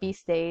call a B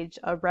stage,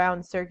 a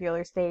round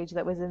circular stage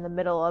that was in the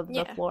middle of the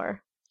Yeah.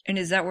 floor. And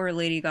is that where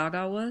Lady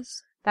Gaga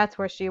was? That's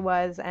where she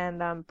was,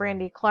 and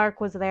Brandy Clark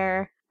was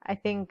there. I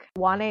think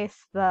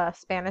Juanes, the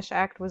Spanish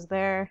act, was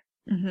there.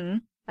 Mm-hmm.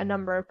 A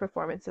number of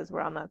performances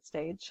were on that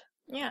stage.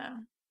 Yeah.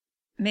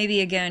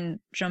 Maybe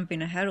again,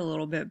 jumping ahead a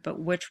little bit, but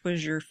which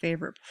was your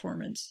favorite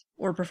performance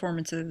or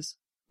performances?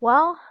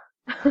 Well,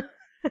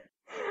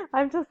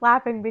 I'm just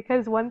laughing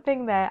because one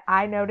thing that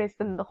I noticed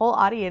and the whole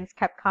audience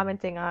kept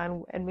commenting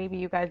on, and maybe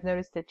you guys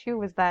noticed it too,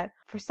 was that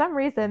for some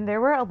reason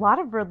there were a lot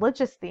of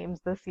religious themes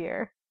this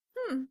year.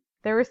 Hmm.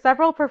 There were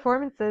several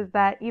performances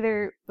that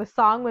either the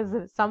song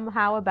was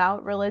somehow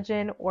about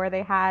religion or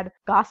they had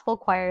gospel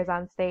choirs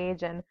on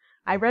stage. And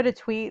I read a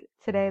tweet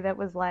today that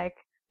was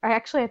like, or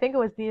actually, I think it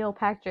was Neil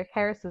Patrick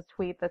Harris's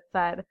tweet that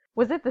said,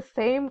 was it the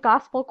same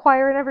gospel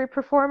choir in every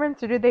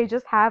performance or did they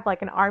just have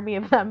like an army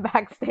of them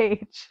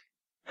backstage?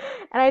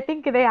 And I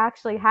think they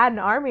actually had an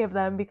army of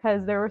them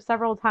because there were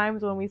several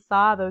times when we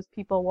saw those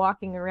people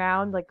walking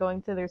around, like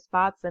going to their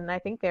spots, and I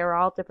think they were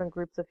all different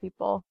groups of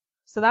people.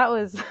 So that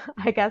was,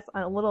 I guess,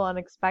 a little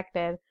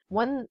unexpected.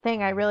 One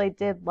thing I really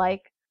did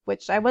like,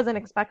 which I wasn't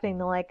expecting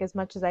to like as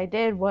much as I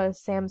did, was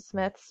Sam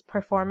Smith's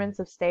performance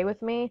of Stay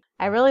With Me.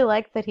 I really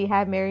liked that he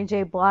had Mary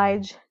J.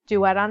 Blige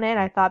duet on it.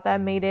 I thought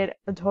that made it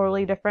a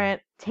totally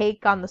different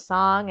take on the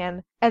song.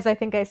 And as I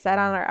think I said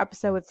on our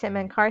episode with Tim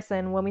and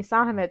Carson, when we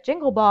saw him at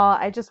Jingle Ball,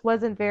 I just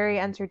wasn't very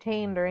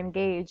entertained or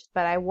engaged,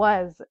 but I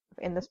was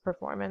in this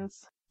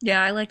performance.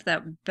 Yeah, I liked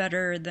that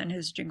better than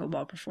his Jingle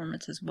Ball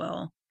performance as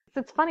well.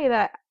 It's funny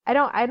that I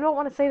don't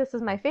want to say this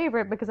is my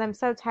favorite because I'm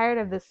so tired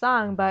of this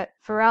song, but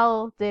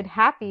Pharrell did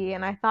Happy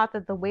and I thought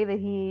that the way that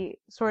he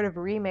sort of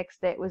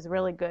remixed it was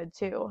really good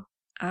too.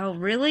 Oh,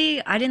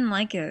 really? I didn't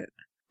like it.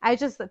 I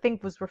just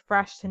think was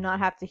refreshed to not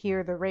have to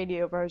hear the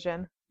radio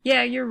version.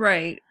 Yeah, you're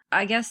right.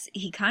 I guess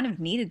he kind of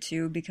needed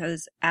to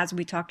because, as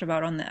we talked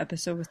about on the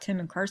episode with Tim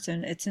and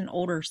Carson, it's an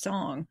older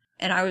song.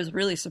 And I was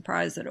really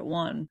surprised that it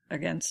won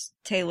against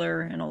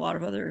Taylor and a lot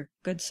of other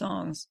good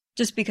songs,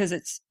 just because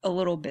it's a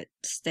little bit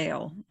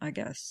stale, I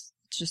guess.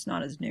 It's just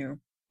not as new.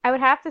 I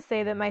would have to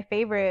say that my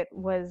favorite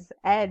was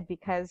Ed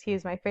because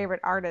he's my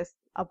favorite artist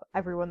of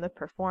everyone that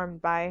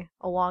performed by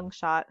a long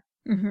shot.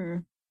 Mm-hmm.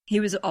 He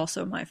was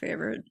also my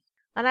favorite.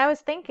 And I was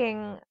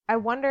thinking, I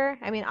wonder,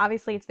 I mean,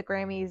 obviously it's the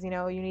Grammys,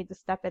 you need to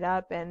step it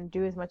up and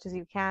do as much as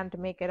you can to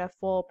make it a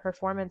full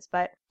performance,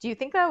 but do you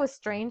think that was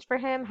strange for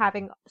him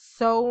having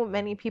so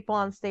many people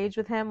on stage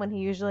with him when he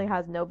usually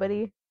has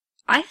nobody?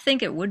 I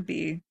think it would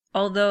be.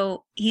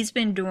 Although he's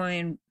been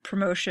doing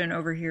promotion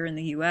over here in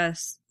the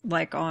US,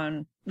 like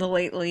on The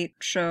Late Late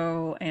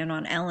Show and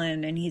on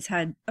Ellen, and he's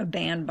had a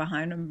band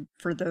behind him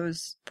for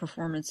those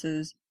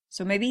performances.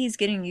 So maybe he's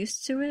getting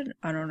used to it?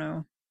 I don't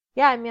know.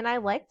 Yeah, I mean, I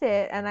liked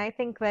it, and I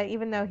think that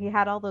even though he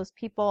had all those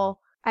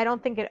people, I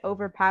don't think it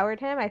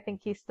overpowered him. I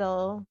think he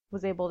still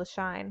was able to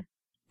shine.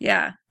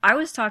 Yeah, I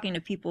was talking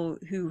to people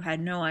who had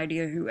no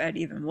idea who Ed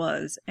even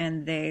was,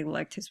 and they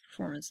liked his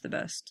performance the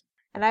best.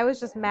 And I was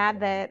just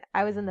mad that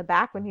I was in the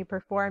back when he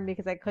performed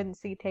because I couldn't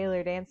see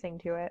Taylor dancing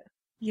to it.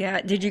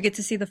 Yeah, did you get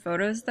to see the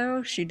photos,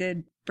 though? She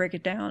did break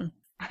it down.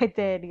 I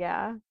did,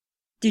 yeah.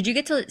 Did you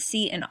get to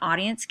see an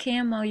audience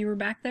cam while you were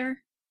back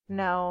there?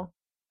 No.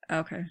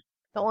 Okay.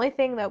 The only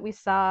thing that we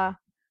saw,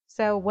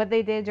 so what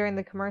they did during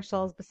the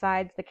commercials,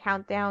 besides the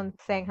countdown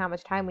saying how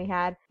much time we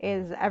had,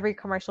 is every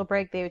commercial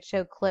break they would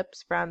show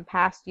clips from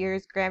past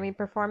year's Grammy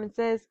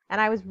performances. And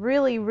I was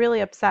really,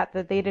 really upset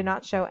that they did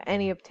not show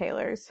any of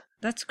Taylor's.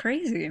 That's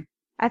crazy.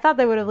 I thought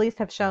they would at least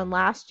have shown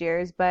last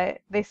year's, but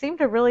they seem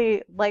to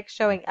really like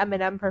showing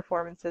Eminem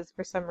performances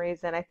for some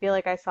reason. I feel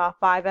like I saw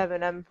 5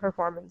 Eminem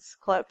performance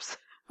clips.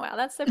 Wow,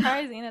 that's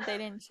surprising that they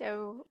didn't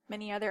show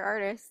many other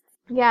artists.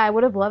 Yeah, I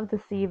would have loved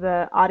to see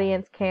the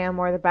audience cam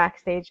or the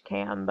backstage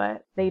cam,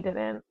 but they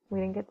didn't. We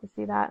didn't get to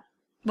see that.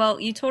 Well,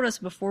 you told us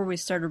before we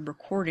started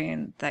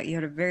recording that you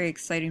had a very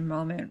exciting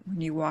moment when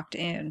you walked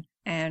in,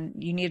 and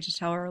you need to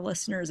tell our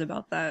listeners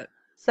about that.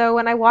 So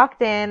when I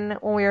walked in,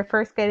 when we were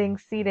first getting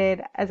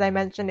seated, as I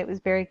mentioned, it was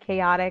very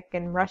chaotic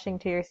and rushing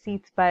to your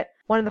seats, but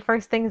one of the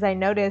first things I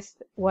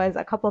noticed was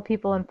a couple of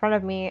people in front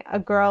of me, a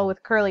girl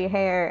with curly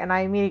hair, and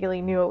I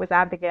immediately knew it was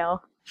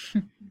Abigail.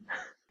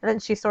 And then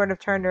she sort of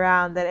turned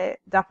around that it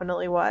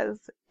definitely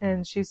was.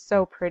 And she's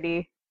so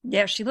pretty.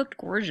 Yeah, she looked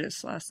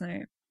gorgeous last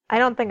night. I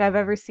don't think I've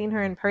ever seen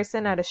her in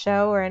person at a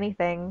show or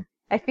anything.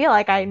 I feel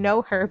like I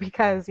know her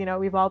because,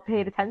 we've all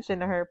paid attention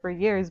to her for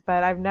years,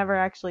 but I've never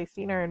actually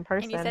seen her in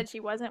person. And you said she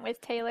wasn't with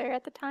Taylor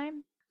at the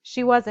time?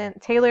 She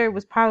wasn't. Taylor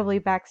was probably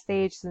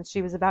backstage since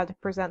she was about to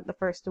present the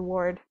first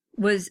award.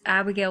 Was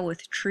Abigail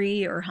with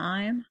Tree or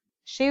Haim?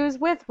 She was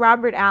with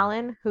Robert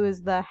Allen, who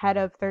is the head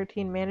of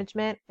 13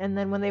 Management, and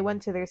then when they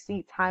went to their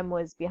seats, Haim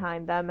was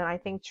behind them, and I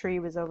think Tree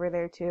was over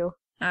there too.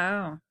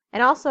 Oh.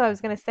 And also, I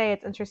was going to say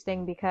it's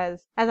interesting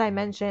because, as I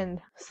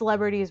mentioned,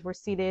 celebrities were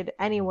seated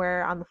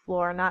anywhere on the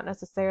floor, not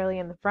necessarily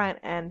in the front,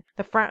 and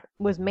the front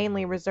was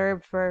mainly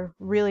reserved for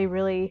really,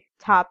 really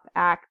top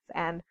acts,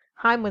 and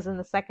Haim was in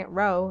the second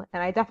row,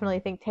 and I definitely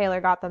think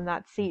Taylor got them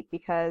that seat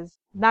because,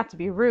 not to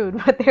be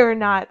rude, but they were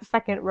not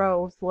second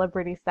row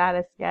celebrity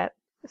status yet.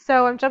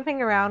 So I'm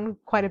jumping around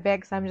quite a bit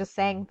because I'm just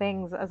saying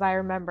things as I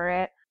remember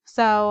it.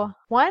 So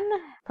one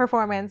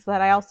performance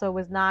that I also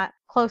was not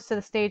close to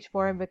the stage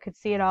for but could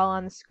see it all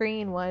on the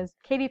screen was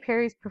Katy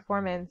Perry's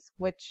performance,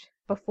 which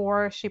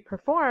before she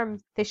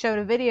performed, they showed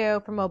a video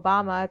from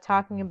Obama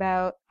talking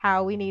about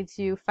how we need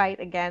to fight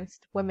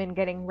against women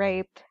getting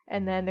raped.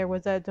 And then there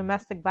was a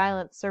domestic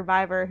violence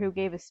survivor who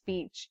gave a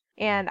speech.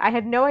 And I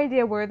had no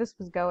idea where this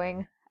was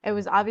going. It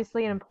was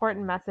obviously an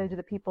important message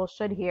that people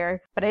should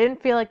hear, but I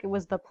didn't feel like it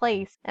was the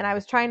place, and I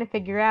was trying to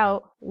figure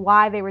out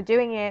why they were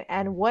doing it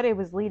and what it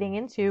was leading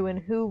into and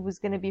who was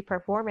going to be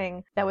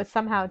performing that would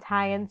somehow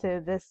tie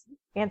into this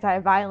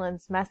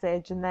anti-violence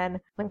message. And then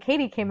when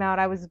Katy came out,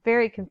 I was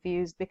very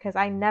confused because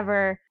I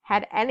never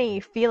had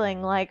any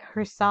feeling like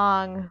her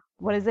song,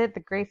 what is it,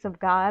 The Grace of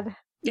God?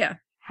 Yeah.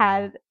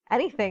 Had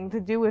anything to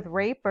do with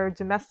rape or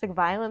domestic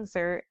violence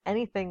or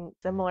anything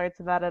similar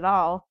to that at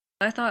all.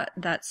 I thought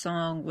that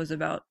song was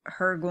about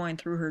her going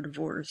through her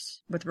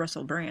divorce with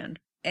Russell Brand.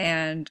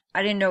 And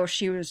I didn't know if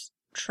she was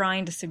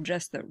trying to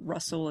suggest that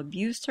Russell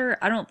abused her.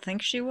 I don't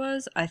think she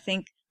was. I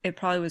think it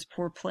probably was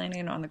poor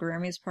planning on the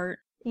Grammys' part.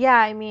 Yeah,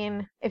 I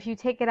mean, if you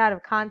take it out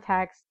of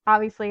context,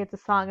 obviously it's a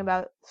song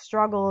about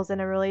struggles in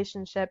a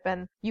relationship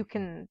and you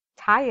can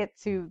tie it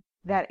to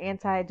that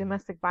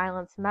anti-domestic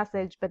violence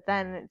message, but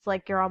then it's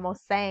like you're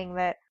almost saying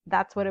that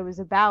that's what it was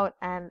about,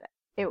 and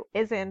it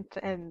isn't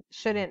and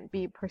shouldn't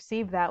be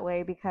perceived that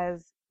way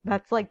because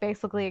that's like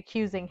basically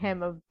accusing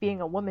him of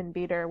being a woman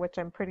beater, which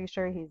I'm pretty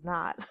sure he's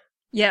not.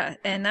 Yeah,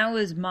 and that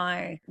was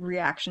my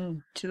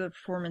reaction to the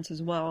performance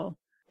as well.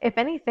 If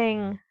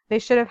anything, they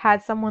should have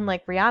had someone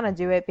like Rihanna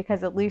do it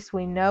because at least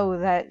we know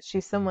that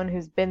she's someone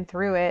who's been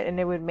through it and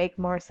it would make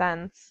more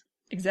sense.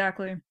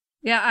 Exactly.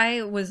 Yeah,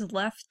 I was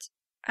left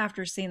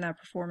after seeing that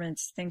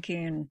performance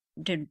thinking,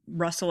 did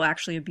Russell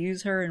actually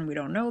abuse her and we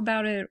don't know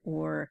about it?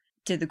 Or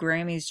did the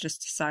Grammys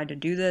just decide to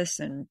do this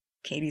and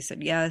Katie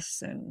said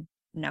yes and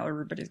now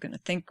everybody's going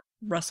to think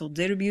Russell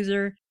did abuse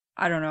her?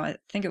 I don't know. I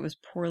think it was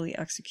poorly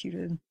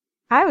executed.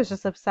 I was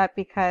just upset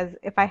because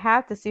if I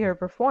had to see her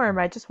perform,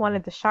 I just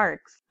wanted the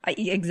Sharks.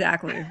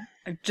 Exactly.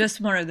 I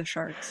just wanted the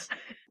Sharks.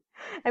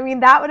 I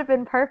mean, that would have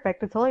been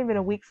perfect. It's only been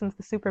a week since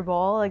the Super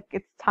Bowl. Like,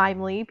 it's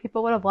timely.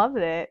 People would have loved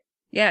it.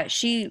 Yeah,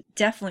 she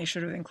definitely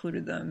should have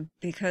included them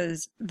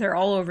because they're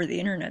all over the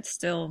internet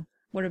still.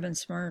 Would have been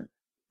smart.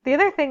 The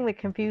other thing that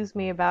confused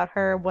me about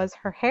her was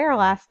her hair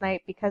last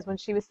night because when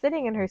she was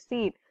sitting in her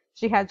seat,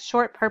 she had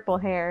short purple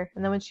hair,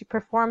 and then when she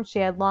performed, she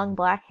had long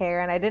black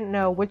hair, and I didn't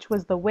know which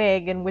was the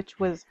wig and which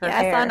was her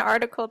hair. I saw an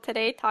article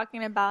today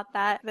talking about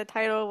that. The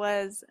title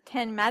was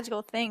 10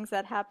 Magical Things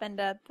That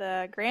Happened at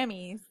the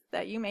Grammys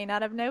That You May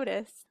Not Have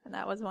Noticed, and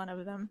that was one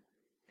of them.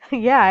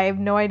 Yeah, I have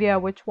no idea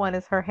which one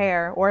is her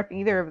hair, or if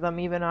either of them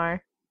even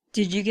are.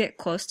 Did you get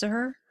close to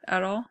her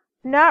at all?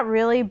 Not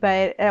really,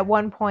 but at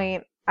one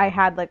point I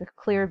had like a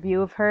clear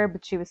view of her,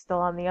 but she was still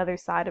on the other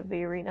side of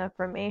the arena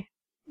from me.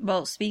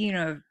 Well, speaking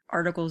of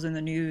articles in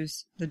the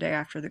news the day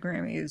after the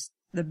Grammys,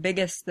 the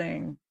biggest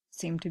thing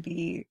seemed to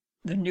be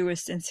the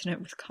newest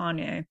incident with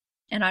Kanye.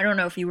 And I don't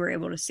know if you were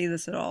able to see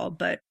this at all,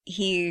 but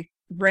he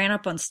ran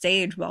up on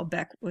stage while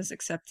Beck was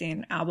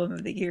accepting Album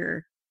of the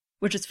Year,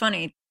 which is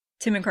funny.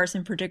 Tim and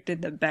Carson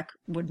predicted that Beck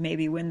would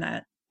maybe win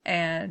that.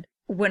 And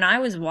when I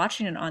was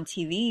watching it on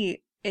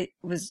TV, it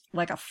was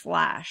like a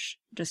flash,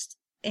 just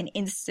an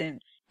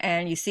instant.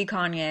 And you see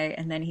Kanye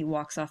and then he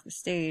walks off the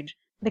stage.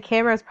 The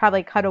camera's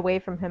probably cut away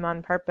from him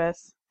on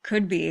purpose.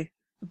 Could be.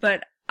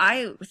 But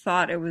I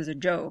thought it was a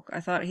joke. I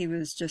thought he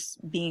was just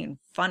being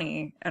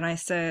funny. And I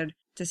said,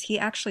 does he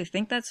actually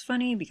think that's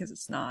funny? Because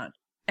it's not.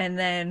 And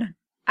then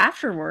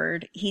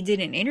afterward, he did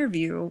an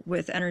interview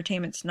with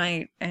Entertainment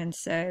Tonight and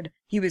said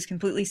he was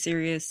completely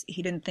serious.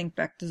 He didn't think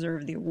Beck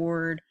deserved the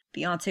award.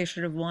 Beyonce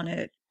should have won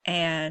it.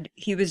 And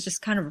he was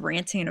just kind of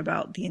ranting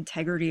about the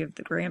integrity of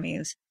the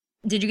Grammys.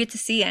 Did you get to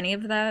see any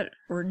of that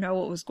or know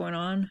what was going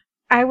on?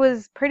 I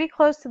was pretty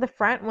close to the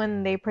front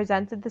when they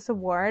presented this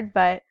award,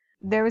 but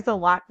there was a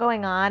lot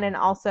going on, and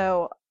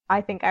also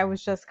I think I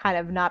was just kind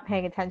of not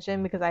paying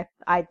attention because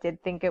I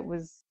did think it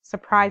was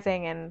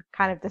surprising and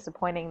kind of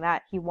disappointing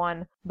that he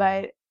won.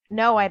 But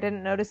no, I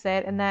didn't notice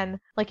it. And then,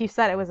 like you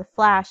said, it was a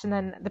flash, and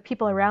then the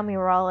people around me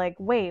were all like,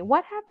 wait,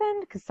 what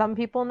happened? Because some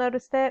people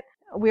noticed it.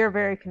 We were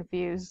very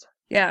confused.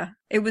 Yeah,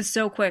 it was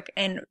so quick.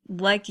 And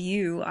like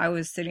you, I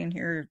was sitting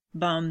here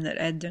bummed that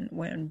Ed didn't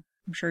win.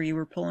 I'm sure you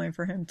were pulling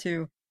for him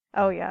too.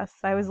 Oh, yes.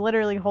 I was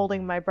literally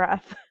holding my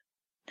breath.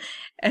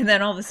 And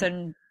then all of a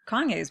sudden,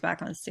 Kanye is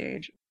back on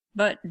stage.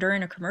 But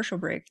during a commercial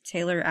break,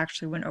 Taylor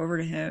actually went over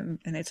to him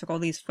and they took all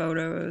these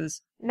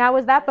photos. Now,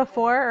 was that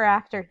before or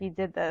after he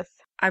did this?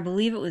 I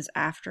believe it was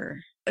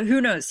after.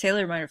 Who knows?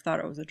 Taylor might have thought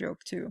it was a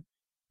joke too.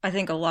 I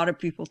think a lot of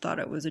people thought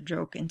it was a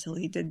joke until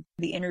he did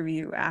the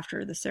interview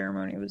after the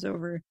ceremony was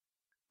over.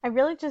 I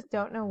really just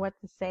don't know what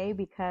to say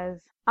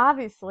because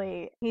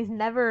obviously he's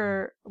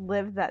never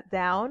lived that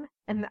down.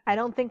 And I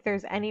don't think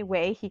there's any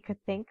way he could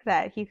think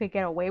that he could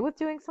get away with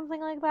doing something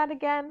like that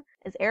again.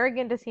 As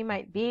arrogant as he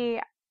might be,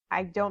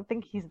 I don't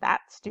think he's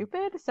that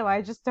stupid. So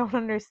I just don't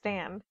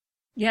understand.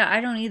 Yeah,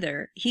 I don't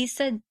either. He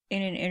said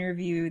in an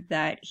interview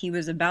that he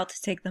was about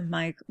to take the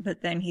mic,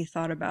 but then he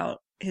thought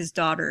about his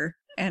daughter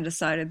and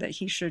decided that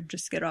he should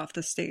just get off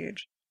the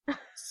stage.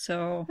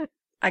 So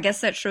I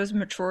guess that shows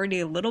maturity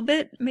a little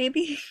bit,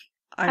 maybe?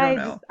 I don't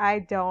know. I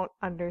don't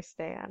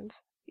understand.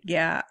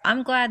 Yeah,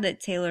 I'm glad that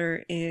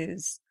Taylor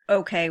is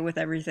okay with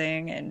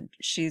everything and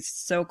she's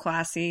so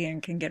classy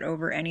and can get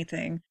over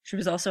anything. She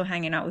was also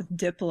hanging out with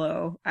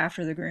Diplo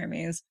after the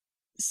Grammys.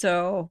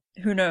 So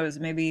who knows,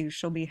 maybe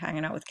she'll be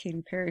hanging out with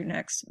Katy Perry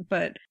next.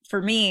 But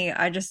for me,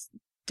 I just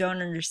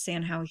don't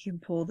understand how he can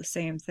pull the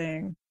same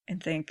thing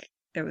and think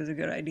it was a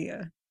good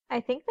idea. I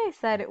think they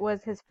said it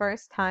was his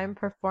first time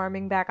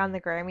performing back on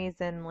the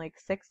Grammys in like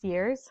 6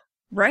 years.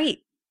 Right.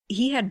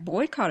 He had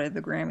boycotted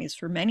the Grammys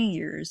for many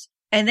years.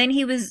 And then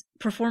he was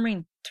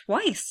performing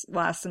twice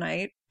last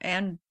night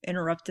and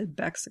interrupted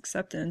Beck's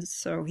acceptance.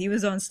 So he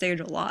was on stage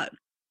a lot.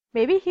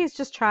 Maybe he's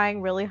just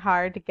trying really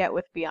hard to get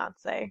with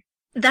Beyonce.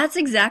 That's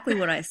exactly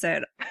what I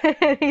said.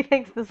 He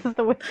thinks this is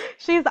the way.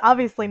 She's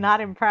obviously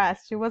not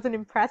impressed. She wasn't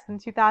impressed in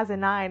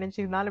 2009 and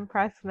she's not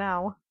impressed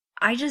now.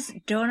 I just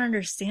don't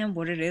understand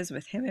what it is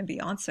with him and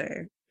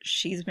Beyonce.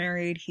 She's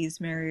married, he's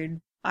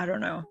married. I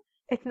don't know.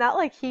 It's not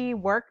like he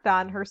worked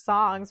on her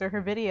songs or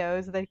her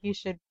videos that he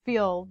should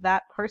feel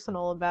that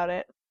personal about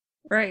it.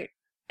 Right.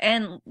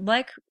 And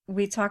like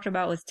we talked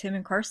about with Tim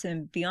and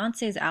Carson,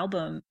 Beyonce's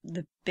album,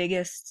 the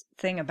biggest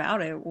thing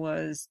about it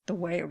was the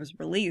way it was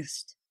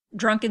released.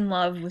 Drunk in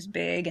Love was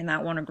big and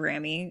that won a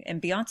Grammy, and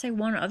Beyonce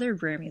won other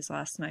Grammys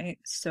last night,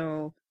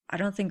 so I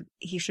don't think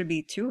he should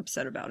be too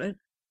upset about it.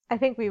 I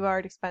think we've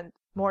already spent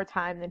more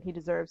time than he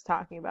deserves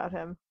talking about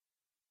him.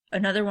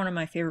 Another one of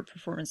my favorite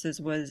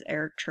performances was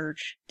Eric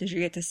Church. Did you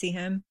get to see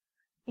him?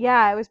 Yeah,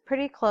 I was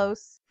pretty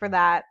close for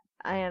that,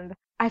 and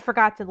I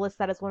forgot to list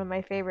that as one of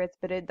my favorites,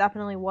 but it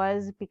definitely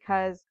was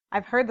because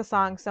I've heard the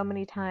song so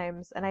many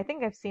times, and I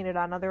think I've seen it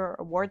on other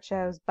award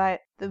shows,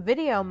 but the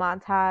video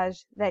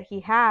montage that he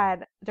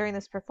had during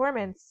this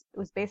performance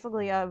was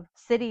basically of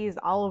cities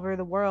all over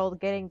the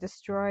world getting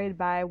destroyed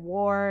by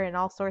war and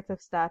all sorts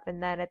of stuff,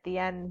 and then at the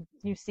end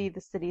you see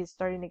the cities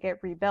starting to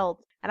get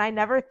rebuilt. And I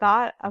never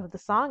thought of the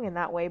song in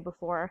that way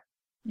before.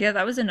 Yeah,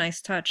 that was a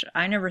nice touch.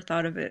 I never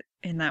thought of it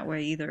in that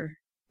way either.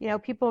 You know,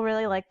 people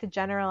really like to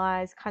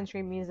generalize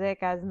country music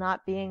as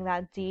not being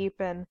that deep,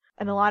 and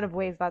in a lot of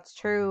ways that's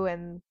true,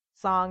 and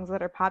songs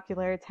that are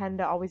popular tend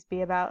to always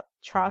be about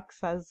trucks,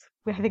 as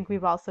I think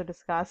we've also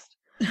discussed.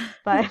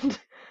 But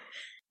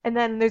and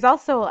then there's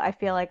also, I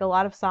feel like, a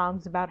lot of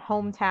songs about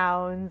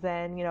hometowns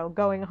and, you know,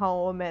 going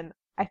home, and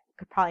I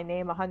could probably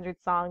name 100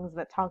 songs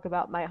that talk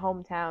about my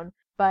hometown,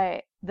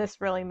 but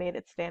this really made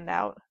it stand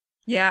out.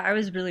 Yeah, I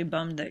was really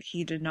bummed that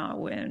he did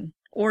not win.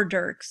 Or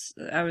Dirks.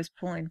 I was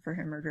pulling for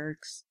him or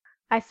Dirks.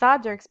 I saw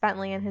Dirk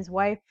Bentley and his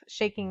wife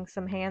shaking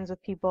some hands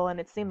with people, and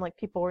it seemed like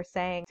people were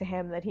saying to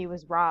him that he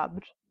was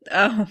robbed.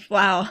 Oh,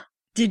 wow.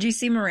 Did you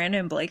see Miranda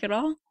and Blake at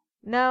all?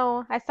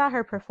 No, I saw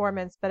her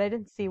performance, but I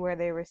didn't see where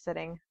they were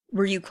sitting.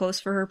 Were you close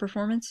for her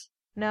performance?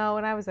 No,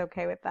 and I was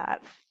okay with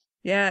that.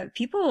 Yeah,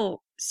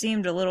 people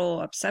seemed a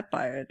little upset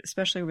by it,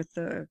 especially with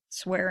the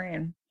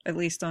swearing. At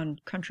least on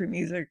country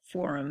music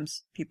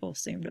forums, people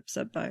seemed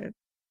upset by it.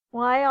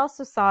 Well, I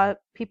also saw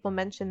people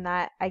mention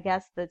that I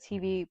guess the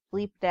TV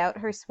bleeped out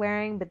her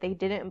swearing, but they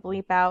didn't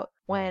bleep out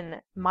when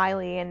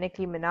Miley and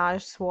Nicki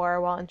Minaj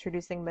swore while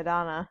introducing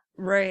Madonna.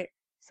 Right.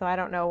 So I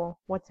don't know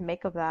what to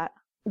make of that.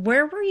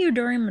 Where were you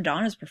during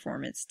Madonna's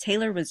performance?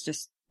 Taylor was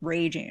just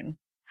raging.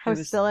 I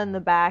was still in the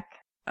back.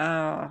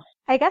 Oh.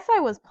 I guess I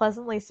was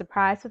pleasantly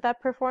surprised with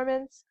that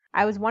performance.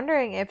 I was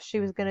wondering if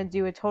she was going to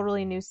do a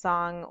totally new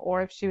song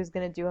or if she was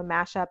going to do a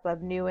mashup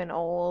of new and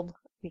old,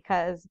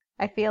 because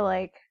I feel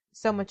like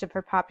so much of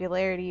her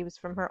popularity was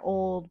from her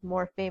old,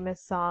 more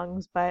famous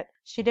songs, but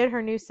she did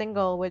her new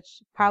single,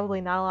 which probably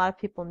not a lot of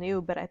people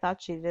knew, but I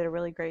thought she did a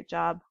really great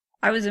job.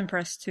 I was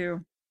impressed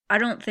too. I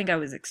don't think I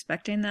was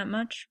expecting that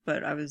much,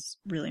 but I was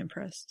really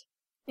impressed.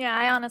 Yeah,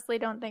 I honestly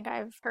don't think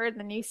I've heard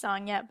the new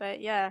song yet,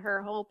 but yeah,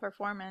 her whole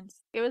performance,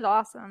 it was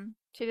awesome.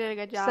 She did a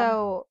good job.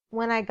 So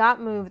when I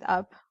got moved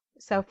up,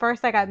 so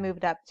first I got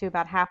moved up to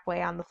about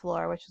halfway on the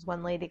floor, which is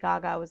when Lady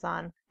Gaga was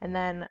on. And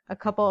then a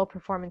couple of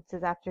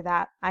performances after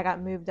that, I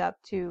got moved up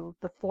to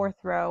the fourth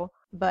row,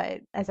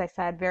 but as I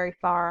said, very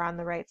far on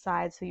the right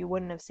side, so you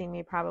wouldn't have seen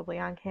me probably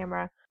on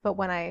camera. But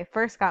when I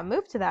first got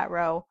moved to that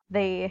row,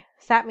 they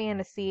sat me in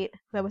a seat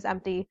that was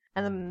empty,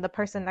 and then the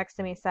person next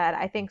to me said,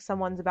 I think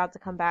someone's about to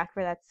come back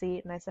for that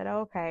seat. And I said,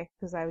 oh, okay,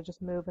 because I would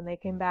just move, and they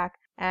came back.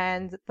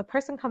 And the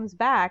person comes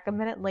back a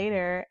minute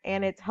later,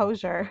 and it's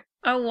Hozier.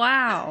 Oh,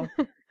 wow.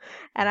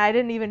 And I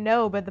didn't even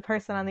know, but the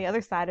person on the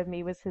other side of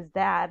me was his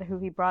dad, who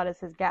he brought as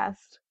his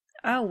guest.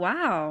 Oh,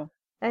 wow.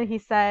 And he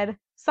said,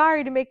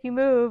 sorry to make you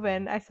move.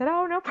 And I said,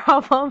 oh, no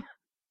problem.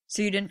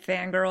 So you didn't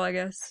fangirl, I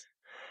guess?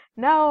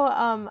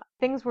 No,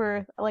 things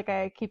were, like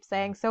I keep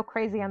saying, so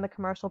crazy on the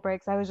commercial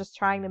breaks. I was just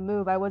trying to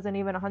move. I wasn't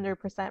even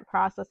 100%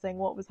 processing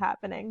what was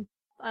happening.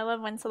 I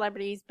love when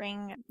celebrities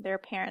bring their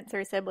parents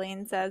or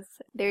siblings as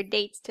their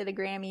dates to the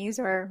Grammys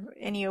or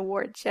any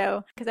award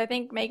show. Because I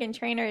think Meghan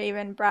Trainor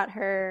even brought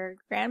her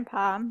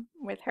grandpa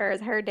with her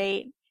as her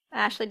date.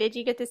 Ashley, did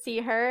you get to see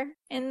her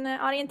in the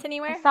audience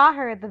anywhere? I saw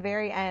her at the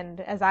very end.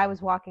 As I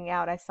was walking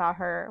out, I saw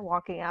her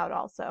walking out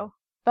also.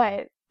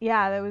 But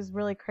yeah, that was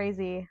really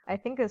crazy. I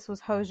think this was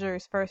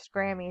Hozier's first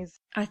Grammys.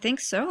 I think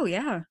so,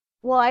 yeah.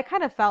 Well, I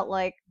kind of felt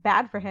like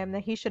bad for him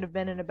that he should have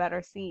been in a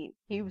better seat.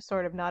 He was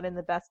sort of not in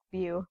the best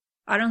view.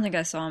 I don't think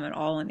I saw him at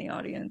all in the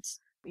audience.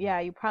 Yeah,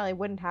 you probably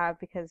wouldn't have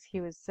because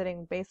he was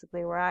sitting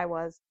basically where I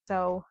was.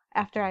 So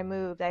after I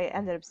moved, I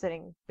ended up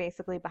sitting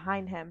basically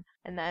behind him.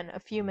 And then a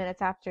few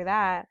minutes after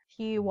that,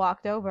 he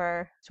walked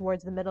over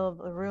towards the middle of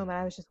the room and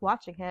I was just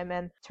watching him.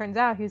 And turns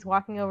out he was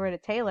walking over to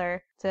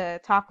Taylor to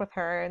talk with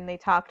her. And they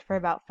talked for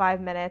about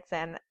 5 minutes.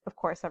 And of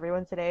course,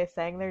 everyone today is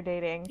saying they're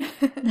dating.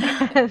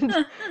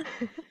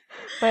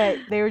 But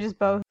they were just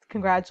both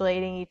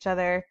congratulating each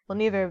other. Well,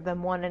 neither of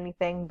them won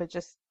anything, but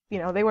just, you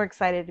know, they were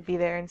excited to be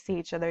there and see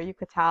each other. You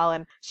could tell.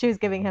 And she was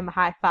giving him a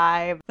high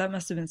five. That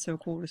must have been so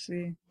cool to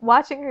see.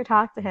 Watching her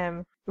talk to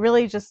him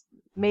really just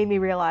made me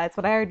realize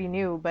what I already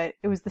knew, but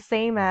it was the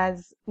same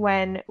as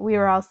when we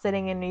were all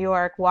sitting in New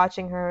York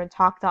watching her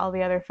talk to all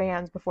the other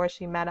fans before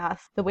she met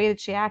us. The way that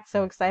she acts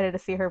so excited to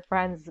see her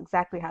friends is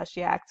exactly how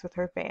she acts with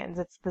her fans.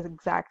 It's the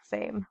exact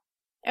same.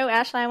 Oh,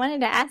 Ashley, I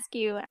wanted to ask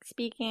you,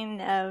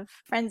 speaking of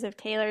friends of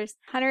Taylor's,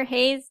 Hunter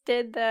Hayes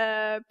did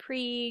the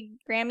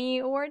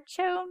pre-Grammy award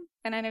show,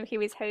 and I know he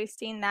was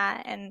hosting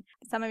that, and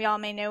some of y'all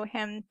may know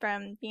him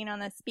from being on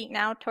the Speak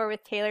Now tour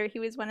with Taylor. He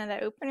was one of the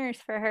openers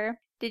for her.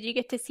 Did you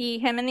get to see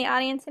him in the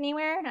audience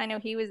anywhere? I know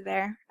he was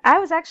there. I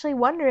was actually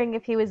wondering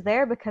if he was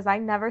there because I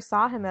never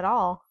saw him at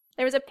all.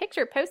 There was a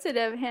picture posted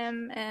of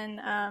him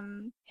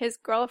and his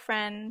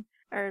girlfriend,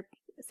 or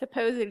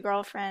supposed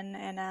girlfriend,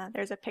 and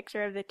there's a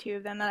picture of the two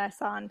of them that I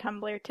saw on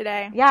Tumblr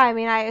today. Yeah, I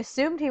mean, I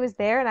assumed he was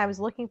there and I was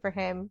looking for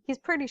him. He's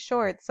pretty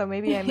short, so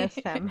maybe I missed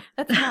him.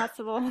 That's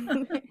possible.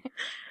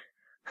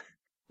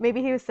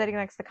 Maybe he was sitting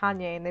next to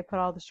Kanye and they put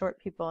all the short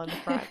people in the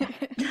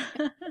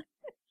front.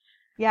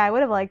 Yeah, I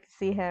would have liked to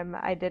see him.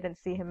 I didn't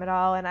see him at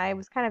all, and I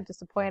was kind of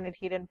disappointed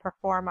he didn't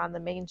perform on the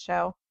main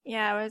show.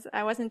 Yeah,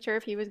 I wasn't sure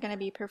if he was going to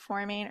be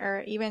performing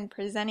or even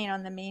presenting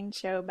on the main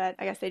show, but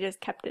I guess they just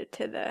kept it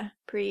to the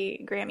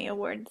pre-Grammy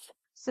Awards.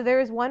 So there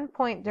was one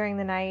point during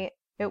the night,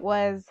 it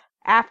was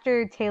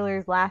after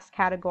Taylor's last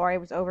category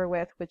was over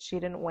with, which she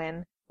didn't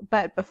win,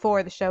 but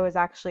before the show was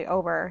actually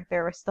over,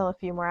 there were still a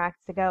few more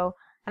acts to go,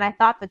 and I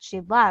thought that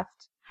she'd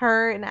left.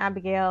 Her and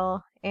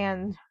Abigail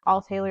and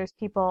all Taylor's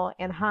people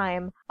and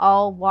Haim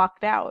all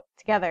walked out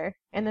together,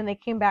 and then they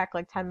came back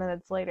like 10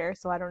 minutes later,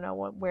 so I don't know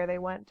where they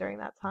went during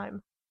that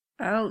time.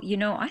 Oh,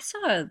 I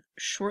saw a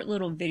short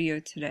little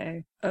video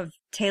today of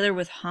Taylor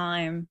with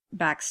Haim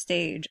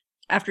backstage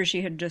after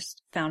she had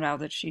just found out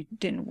that she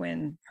didn't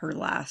win her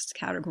last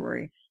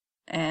category.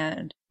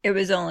 And it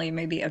was only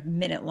maybe a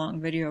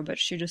minute-long video, but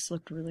she just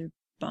looked really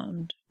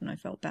bummed, and I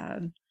felt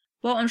bad.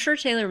 Well, I'm sure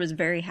Taylor was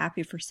very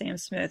happy for Sam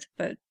Smith,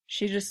 but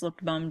she just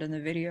looked bummed in the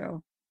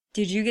video.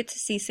 Did you get to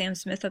see Sam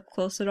Smith up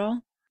close at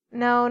all?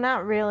 No,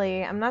 not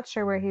really. I'm not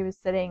sure where he was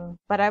sitting,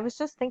 but I was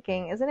just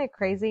thinking, isn't it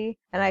crazy?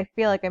 And I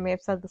feel like I may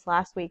have said this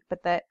last week,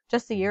 but that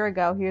just a year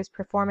ago he was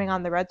performing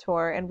on the Red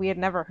Tour and we had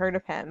never heard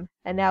of him,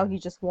 and now he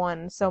just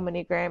won so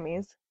many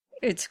Grammys.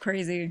 It's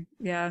crazy,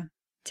 yeah.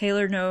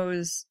 Taylor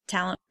knows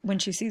talent when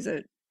she sees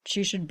it.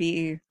 She should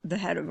be the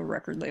head of a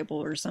record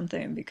label or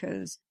something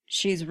because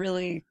she's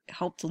really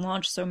helped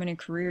launch so many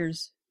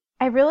careers.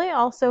 I really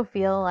also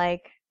feel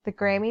like the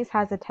Grammys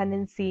has a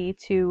tendency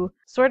to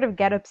sort of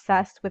get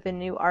obsessed with a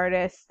new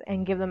artist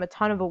and give them a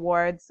ton of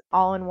awards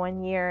all in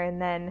one year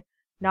and then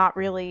not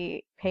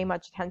really pay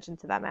much attention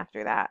to them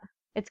after that.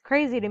 It's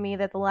crazy to me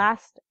that the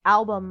last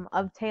album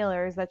of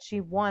Taylor's that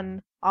she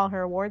won all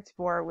her awards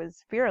for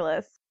was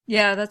Fearless.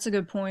 Yeah, that's a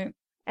good point.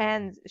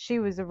 And she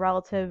was a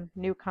relative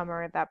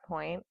newcomer at that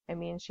point. I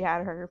mean, she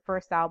had her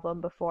first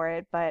album before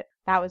it, but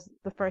that was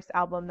the first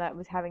album that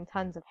was having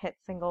tons of hit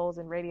singles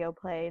and radio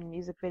play and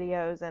music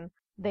videos, and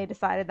they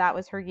decided that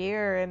was her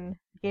year and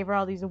gave her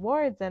all these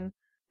awards. And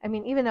I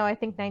mean, even though I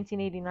think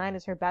 1989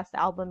 is her best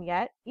album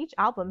yet, each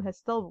album has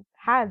still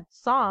had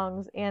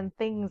songs and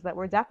things that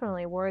were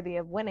definitely worthy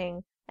of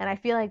winning, and I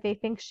feel like they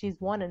think she's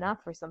won enough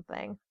or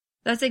something.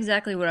 That's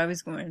exactly what I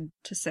was going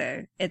to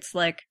say. It's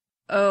like,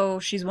 oh,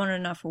 she's won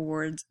enough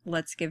awards,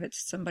 let's give it to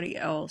somebody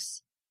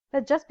else.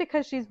 But just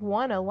because she's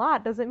won a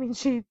lot doesn't mean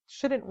she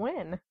shouldn't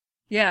win.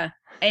 Yeah,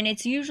 and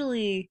it's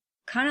usually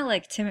kind of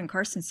like Tim and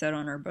Carson said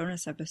on our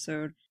bonus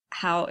episode,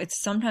 how it's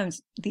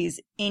sometimes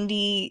these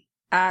indie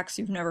acts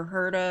you've never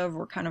heard of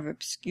or kind of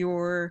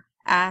obscure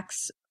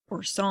acts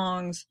or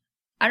songs.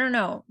 I don't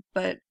know,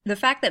 but the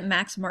fact that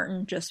Max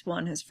Martin just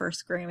won his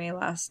first Grammy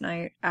last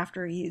night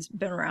after he's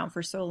been around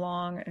for so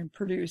long and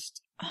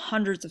produced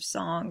hundreds of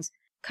songs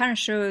kind of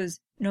shows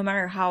no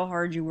matter how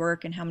hard you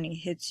work and how many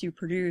hits you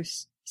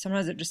produce,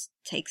 sometimes it just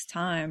takes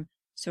time.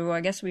 So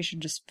I guess we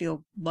should just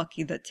feel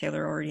lucky that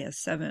Taylor already has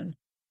 7.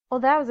 Well,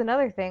 that was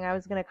another thing I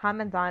was going to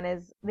comment on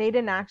is they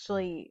didn't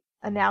actually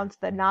announce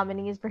the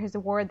nominees for his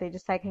award. They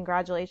just said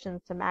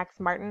congratulations to Max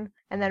Martin.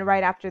 And then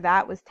right after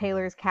that was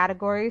Taylor's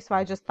category. So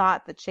I just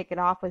thought that Shake It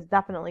Off was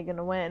definitely going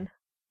to win.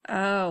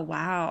 Oh,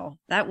 wow.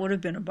 That would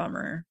have been a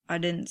bummer. I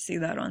didn't see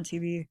that on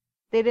TV.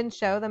 They didn't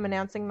show them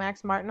announcing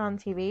Max Martin on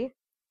TV?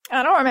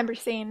 I don't remember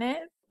seeing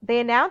it. They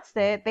announced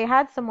it. They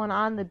had someone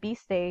on the B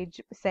stage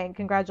saying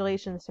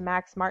congratulations to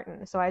Max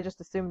Martin. So I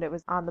just assumed it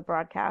was on the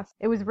broadcast.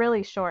 It was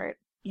really short.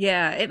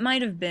 Yeah, it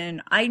might have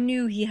been. I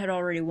knew he had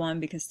already won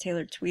because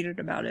Taylor tweeted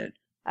about it.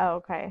 Oh,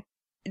 okay.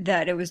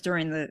 That it was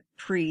during the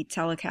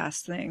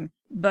pre-telecast thing.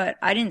 But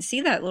I didn't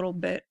see that little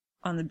bit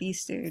on the B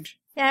stage.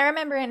 Yeah, I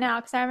remember it now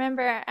because I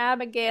remember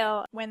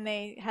Abigail when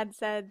they had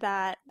said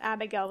that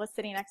Abigail was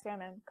sitting next to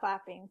him and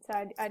clapping.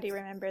 So I do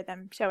remember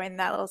them showing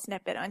that little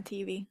snippet on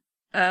TV.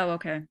 Oh,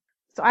 okay.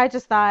 So I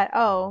just thought,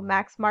 oh,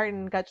 Max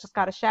Martin just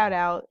got a shout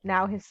out.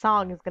 Now his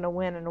song is going to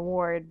win an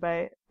award,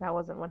 but that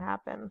wasn't what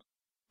happened.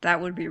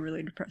 That would be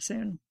really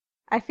depressing.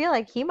 I feel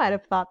like he might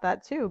have thought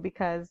that too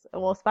because,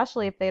 well,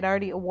 especially if they'd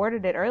already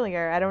awarded it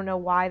earlier. I don't know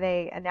why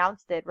they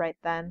announced it right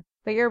then.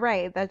 But you're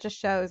right. That just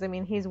shows, I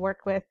mean, he's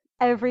worked with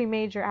every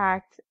major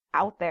act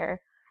out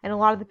there. And a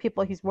lot of the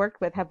people he's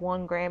worked with have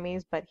won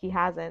Grammys, but he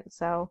hasn't.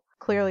 So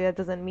clearly that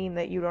doesn't mean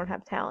that you don't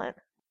have talent.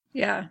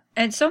 Yeah.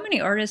 And so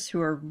many artists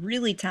who are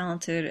really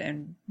talented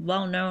and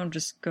well-known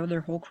just go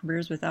their whole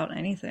careers without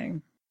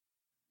anything.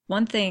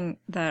 One thing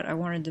that I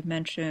wanted to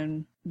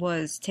mention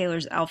was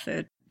Taylor's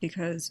outfit,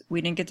 because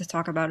we didn't get to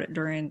talk about it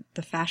during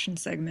the fashion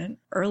segment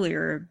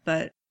earlier,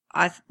 but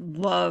I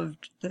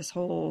loved this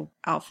whole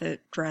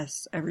outfit,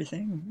 dress,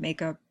 everything,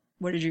 makeup.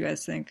 What did you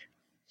guys think?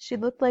 She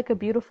looked like a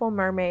beautiful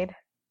mermaid.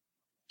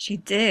 She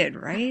did,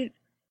 right?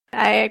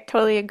 I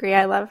totally agree.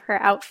 I love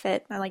her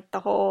outfit. I like the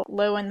whole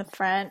low in the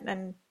front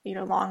and,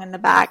 long in the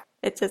back.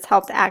 it just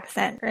helped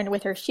accent and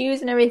with her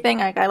shoes and everything.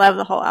 Like, I love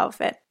the whole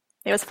outfit.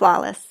 It was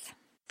flawless.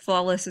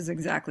 Flawless is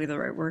exactly the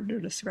right word to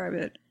describe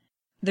it.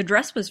 The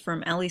dress was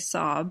from Ellie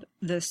Saab,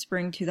 the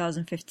spring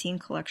 2015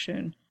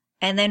 collection.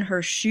 And then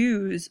her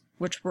shoes,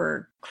 which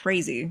were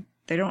crazy.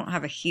 They don't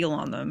have a heel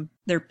on them.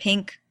 They're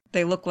pink.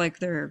 They look like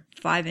they're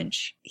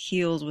 5-inch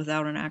heels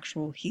without an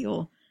actual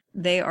heel.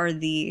 They are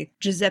the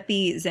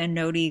Giuseppe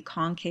Zanotti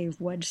concave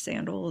wedge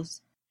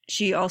sandals.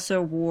 She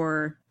also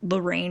wore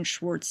Lorraine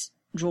Schwartz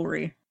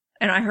jewelry.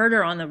 And I heard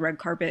her on the red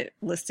carpet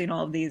listing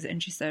all of these,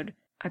 and she said,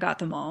 I got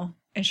them all.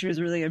 And she was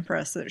really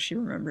impressed that she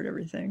remembered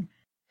everything.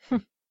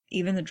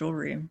 Even the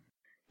jewelry.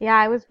 Yeah,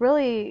 I was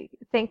really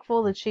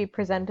thankful that she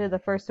presented the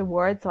first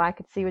award so I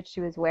could see what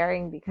she was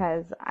wearing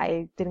because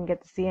I didn't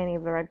get to see any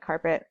of the red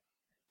carpet.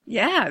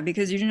 Yeah,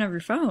 because you didn't have your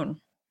phone.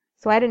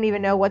 So I didn't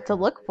even know what to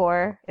look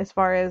for as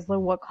far as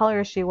what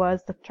color she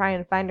was to try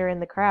and find her in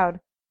the crowd.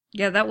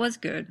 Yeah, that was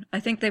good. I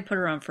think they put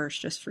her on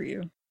first just for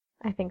you.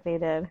 I think they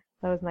did.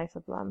 That was nice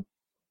of them.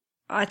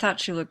 I thought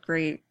she looked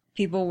great.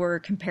 People were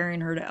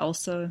comparing her to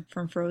Elsa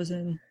from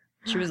Frozen.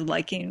 She was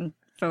liking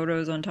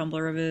photos on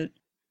Tumblr of it.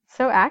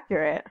 So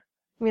accurate.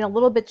 I mean, a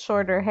little bit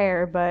shorter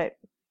hair, but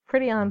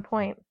pretty on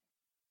point.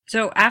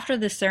 So after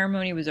the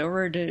ceremony was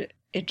over, did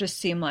it just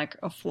seem like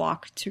a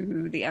flock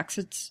to the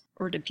exits?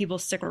 Or did people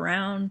stick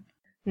around?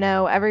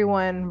 No,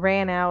 everyone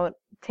ran out.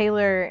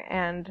 Taylor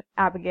and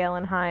Abigail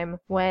and Haim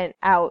went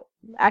out,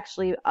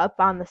 actually up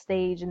on the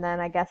stage, and then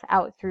I guess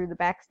out through the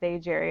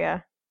backstage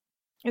area.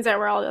 Is that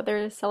where all the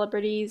other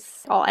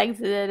celebrities all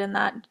exited in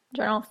that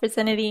general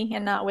vicinity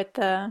and not with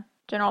the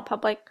general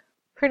public?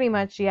 Pretty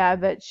much, yeah,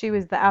 but she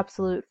was the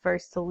absolute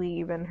first to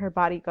leave, and her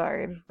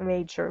bodyguard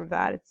made sure of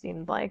that, it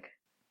seemed like.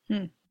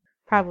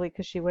 Probably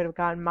because she would have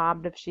gotten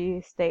mobbed if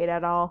she stayed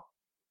at all.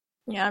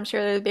 Yeah, I'm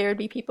sure there would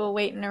be people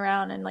waiting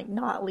around and like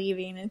not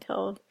leaving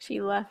until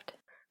she left.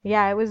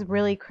 Yeah, it was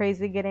really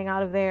crazy getting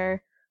out of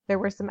there. There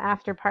were some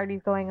after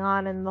parties going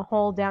on, and the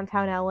whole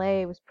downtown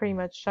LA was pretty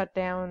much shut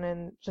down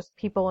and just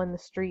people in the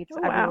streets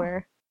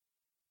everywhere.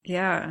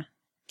 Yeah.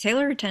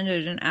 Taylor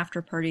attended an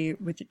after party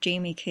with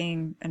Jamie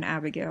King and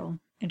Abigail,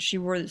 and she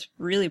wore this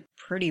really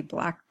pretty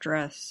black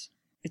dress.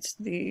 It's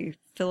the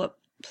Philip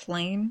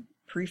Plain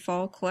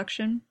pre-fall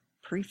collection.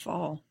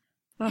 Pre-fall.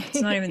 Oh,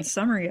 it's not even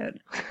summer yet.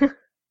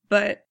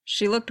 But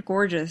she looked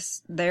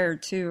gorgeous there,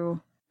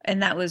 too.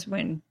 And that was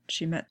when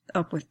she met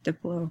up with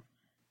Diplo.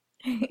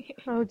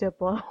 Oh,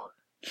 Diplo.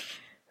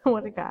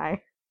 What a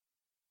guy.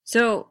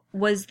 So,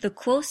 was the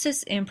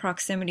closest in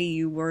proximity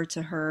you were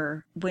to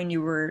her when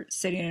you were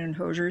sitting in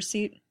Hosier's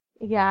seat?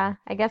 Yeah,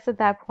 I guess at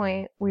that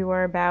point we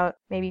were about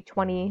maybe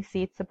 20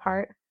 seats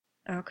apart.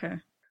 Okay.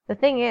 The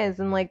thing is,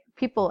 and like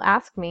people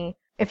ask me,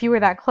 if you were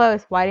that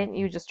close, why didn't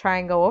you just try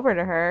and go over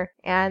to her?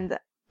 And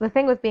the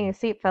thing with being a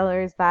seat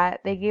filler is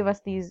that they gave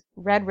us these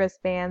red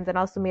wristbands and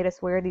also made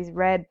us wear these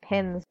red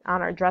pins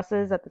on our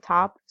dresses at the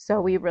top,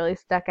 so we really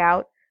stuck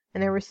out.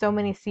 And there were so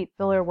many seat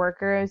filler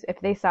workers, if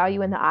they saw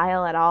you in the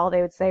aisle at all,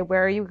 they would say,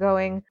 where are you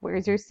going?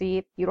 Where's your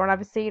seat? You don't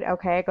have a seat?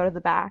 Okay, go to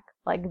the back.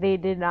 Like, they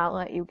did not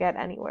let you get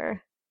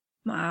anywhere.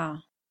 Wow.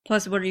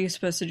 Plus, what are you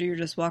supposed to do?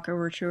 Just walk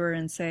over to her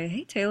and say,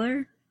 hey,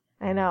 Taylor?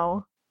 I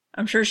know.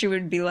 I'm sure she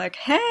would be like,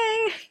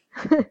 hey!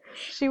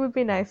 She would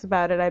be nice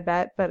about it, I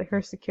bet, but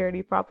her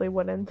security probably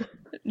wouldn't.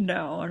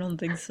 No, I don't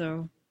think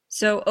so.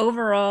 So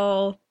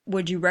overall,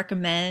 would you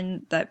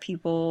recommend that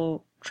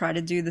people try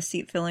to do the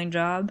seat filling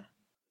job?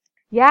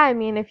 Yeah, I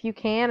mean, if you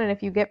can and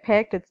if you get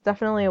picked, it's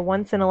definitely a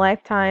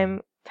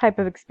once-in-a-lifetime type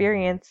of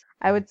experience.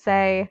 I would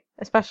say,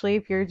 especially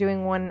if you're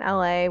doing one in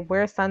LA,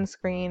 wear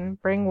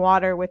sunscreen, bring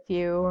water with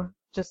you.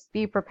 Just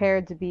be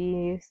prepared to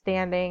be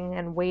standing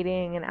and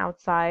waiting and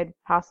outside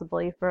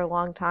possibly for a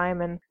long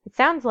time. And it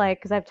sounds like,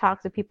 because I've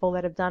talked to people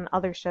that have done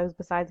other shows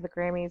besides the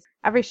Grammys,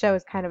 every show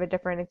is kind of a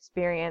different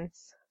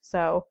experience.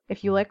 So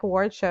if you like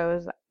award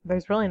shows,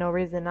 there's really no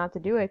reason not to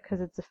do it because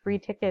it's a free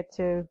ticket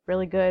to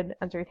really good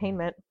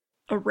entertainment.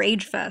 A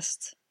rage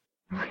fest.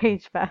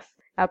 Rage fest,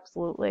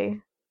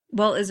 absolutely.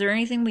 Well, is there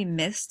anything we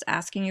missed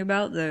asking you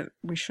about that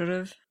we should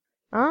have?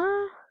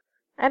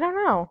 I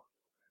don't know.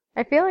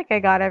 I feel like I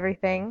got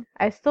everything.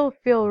 I still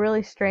feel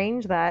really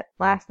strange that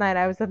last night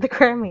I was at the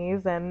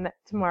Grammys and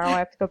tomorrow I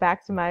have to go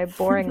back to my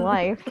boring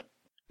life.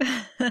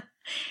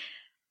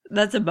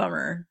 That's a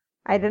bummer.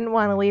 I didn't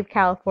want to leave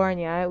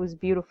California. It was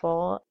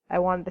beautiful. I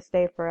wanted to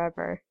stay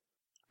forever.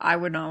 I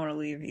would not want to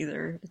leave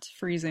either. It's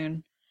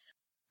freezing.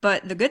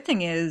 But the good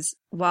thing is,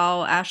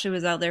 while Ashley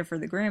was out there for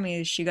the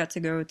Grammys, she got to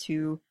go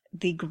to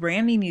the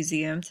Grammy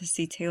Museum to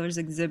see Taylor's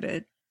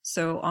exhibit.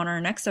 So on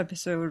our next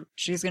episode,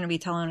 she's going to be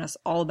telling us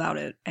all about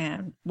it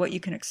and what you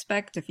can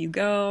expect if you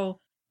go,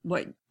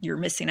 what you're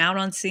missing out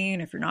on seeing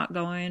if you're not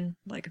going,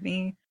 like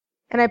me.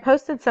 And I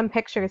posted some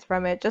pictures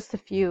from it, just a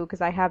few,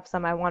 because I have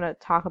some I want to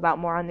talk about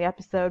more on the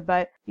episode,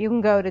 but you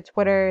can go to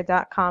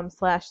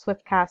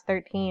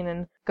twitter.com/Swiftcast13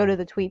 and go to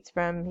the tweets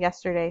from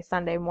yesterday,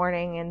 Sunday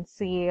morning, and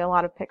see a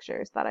lot of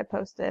pictures that I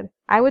posted.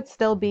 I would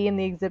still be in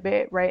the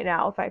exhibit right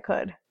now if I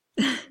could.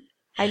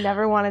 I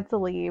never wanted to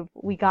leave.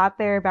 We got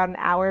there about an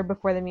hour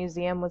before the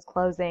museum was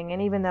closing,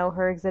 and even though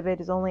her exhibit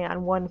is only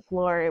on one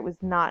floor, it was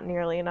not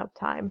nearly enough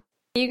time.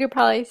 You could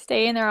probably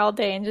stay in there all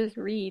day and just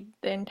read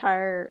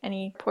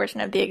any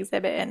portion of the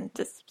exhibit and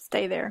just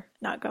stay there,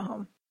 not go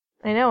home.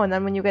 I know, and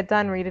then when you get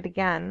done, read it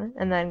again,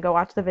 and then go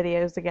watch the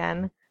videos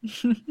again.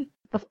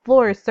 The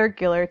floor is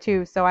circular,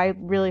 too, so I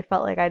really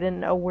felt like I didn't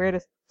know where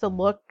to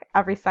look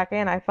every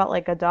second. I felt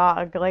like a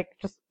dog, like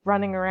just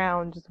running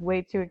around, just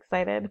way too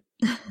excited.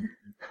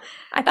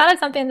 I thought of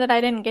something that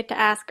I didn't get to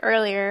ask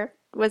earlier.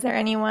 Was there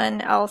anyone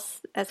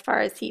else, as far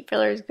as seat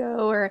fillers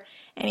go, or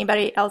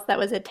anybody else that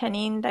was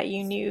attending that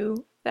you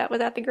knew that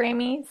was at the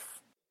Grammys?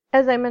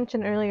 As I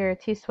mentioned earlier,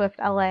 T Swift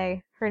LA,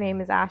 her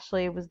name is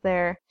Ashley, was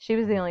there. She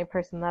was the only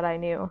person that I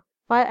knew.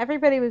 But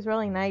everybody was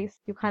really nice.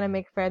 You kind of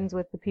make friends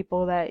with the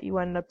people that you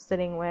end up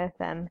sitting with,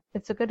 and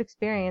it's a good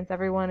experience.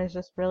 Everyone is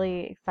just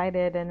really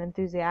excited and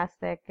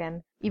enthusiastic,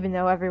 and even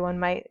though everyone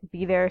might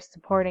be there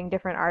supporting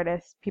different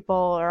artists, people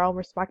are all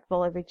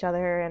respectful of each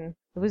other, and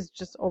it was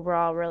just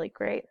overall really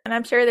great. And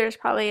I'm sure there's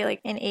probably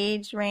like an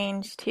age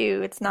range too.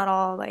 It's not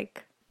all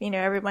like,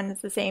 everyone is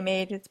the same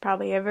age. It's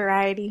probably a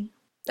variety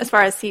as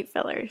far as seat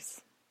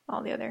fillers,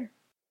 all the other.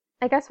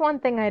 I guess one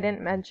thing I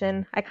didn't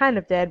mention, I kind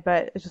of did,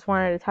 but I just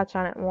wanted to touch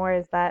on it more,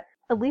 is that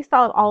at least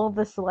all of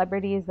the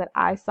celebrities that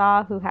I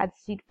saw who had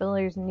seat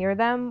fillers near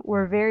them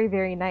were very,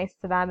 very nice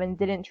to them and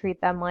didn't treat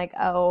them like,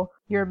 oh,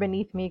 you're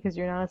beneath me because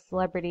you're not a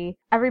celebrity.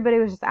 Everybody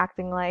was just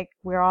acting like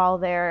we're all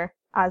there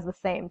as the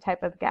same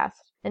type of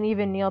guest. And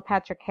even Neil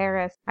Patrick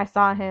Harris, I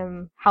saw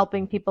him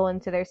helping people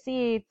into their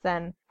seats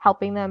and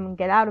helping them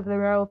get out of the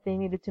row if they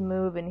needed to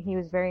move, and he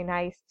was very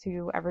nice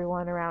to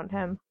everyone around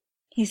him.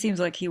 He seems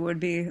like he would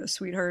be a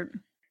sweetheart.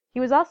 He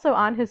was also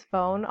on his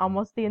phone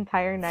almost the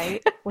entire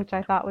night, which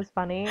I thought was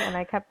funny, and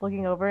I kept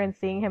looking over and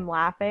seeing him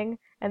laughing.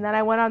 And then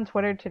I went on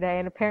Twitter today,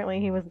 and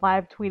apparently he was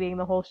live tweeting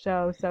the whole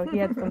show, so he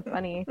had some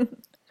funny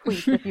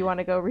tweets if you want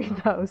to go read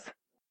those.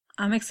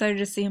 I'm excited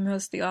to see him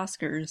host the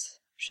Oscars.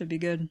 Should be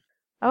good.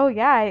 Oh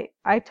yeah,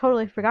 I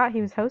totally forgot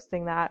he was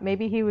hosting that.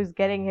 Maybe he was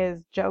getting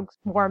his jokes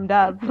warmed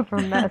up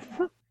from this.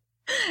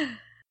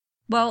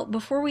 Well,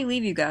 before we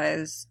leave you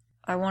guys,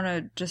 I want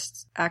to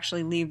just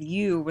actually leave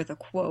you with a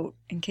quote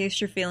in case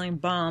you're feeling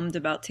bummed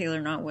about Taylor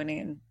not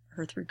winning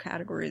her 3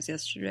 categories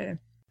yesterday.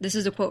 This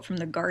is a quote from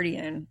The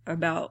Guardian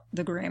about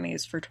the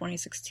Grammys for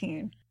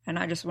 2016, and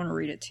I just want to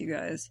read it to you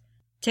guys.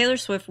 Taylor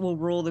Swift will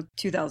rule the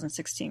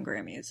 2016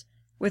 Grammys.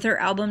 With her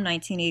album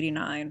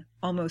 1989,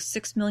 almost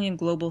 6 million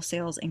global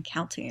sales and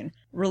counting,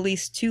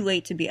 released too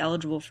late to be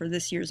eligible for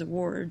this year's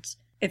awards,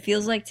 it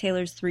feels like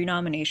Taylor's 3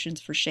 nominations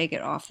for Shake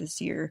It Off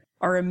this year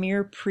are a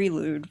mere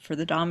prelude for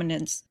the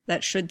dominance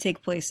that should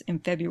take place in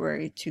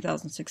February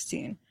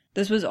 2016.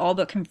 This was all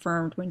but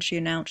confirmed when she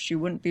announced she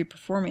wouldn't be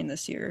performing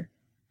this year.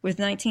 With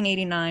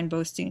 1989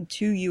 boasting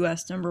 2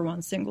 US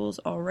 #1 singles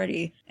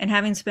already, and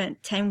having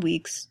spent 10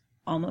 weeks,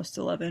 almost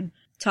 11,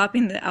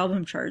 topping the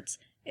album charts,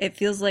 it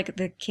feels like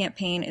the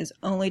campaign is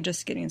only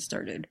just getting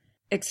started.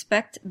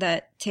 Expect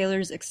that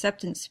Taylor's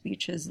acceptance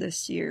speeches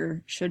this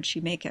year, should she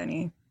make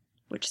any,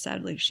 which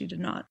sadly she did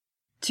not,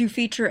 to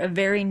feature a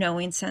very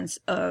knowing sense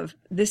of,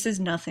 this is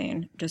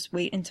nothing, just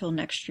wait until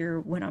next year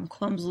when I'm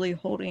clumsily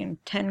holding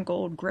 10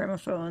 gold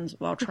gramophones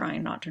while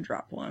trying not to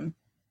drop one.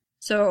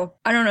 So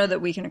I don't know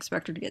that we can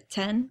expect her to get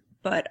 10,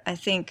 but I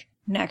think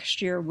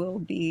next year will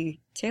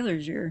be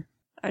Taylor's year.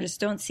 I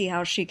just don't see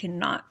how she can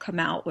not come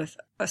out with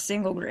a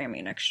single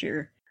Grammy next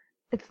year.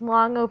 It's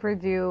long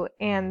overdue,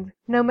 and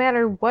no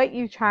matter what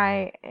you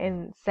try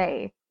and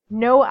say,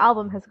 no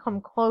album has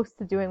come close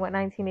to doing what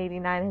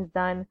 1989 has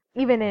done,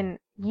 even in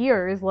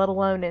years, let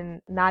alone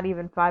in not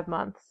even 5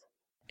 months.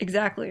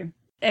 Exactly.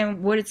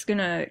 And what it's going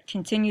to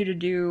continue to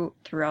do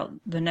throughout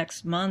the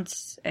next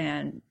months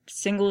and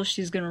singles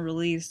she's going to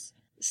release.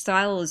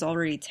 Style is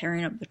already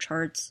tearing up the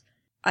charts.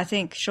 I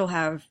think she'll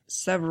have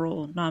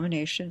several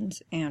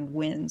nominations and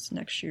wins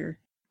next year.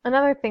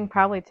 Another thing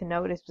probably to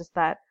note is just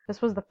that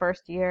this was the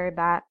first year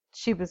that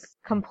she was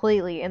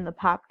completely in the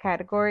pop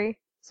category.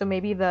 So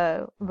maybe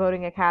the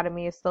voting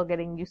academy is still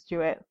getting used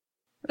to it.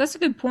 That's a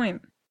good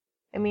point.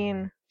 I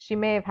mean, she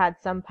may have had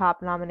some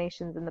pop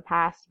nominations in the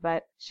past,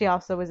 but she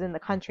also was in the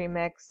country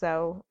mix,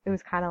 so it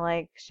was kind of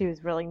like she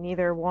was really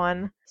neither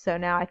one. So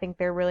now I think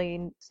they're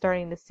really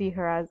starting to see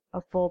her as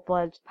a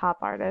full-fledged pop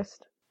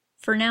artist.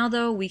 For now,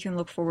 though, we can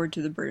look forward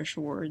to the British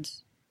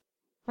Awards.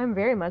 I'm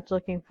very much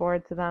looking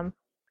forward to them.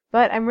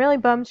 But I'm really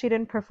bummed she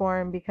didn't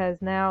perform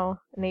because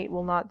now Nate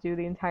will not do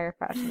the entire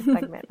fashion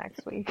segment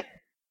next week.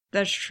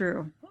 That's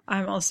true.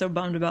 I'm also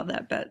bummed about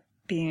that bet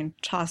being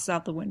tossed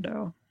out the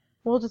window.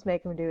 We'll just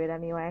make him do it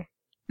anyway.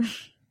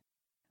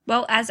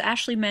 Well, as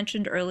Ashley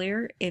mentioned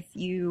earlier, if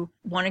you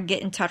want to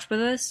get in touch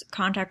with us,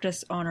 contact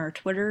us on our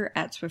Twitter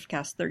at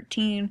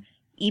Swiftcast13,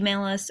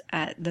 email us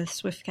at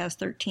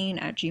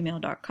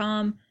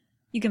theswiftcast13@gmail.com.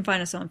 You can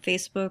find us on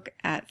Facebook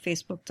at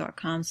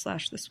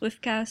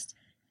facebook.com/theswiftcast,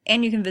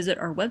 and you can visit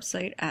our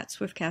website at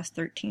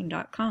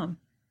swiftcast13.com.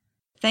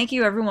 Thank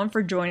you everyone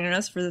for joining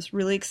us for this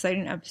really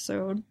exciting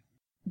episode.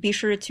 Be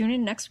sure to tune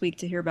in next week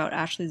to hear about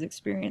Ashley's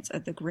experience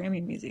at the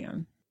Grammy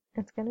Museum.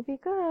 It's going to be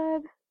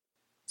good.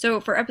 So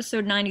for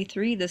episode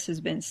 93, this has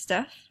been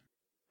Steph,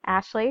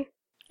 Ashley.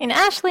 And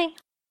Ashley.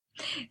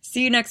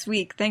 See you next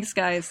week. Thanks,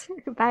 guys.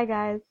 Bye,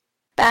 guys.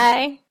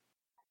 Bye.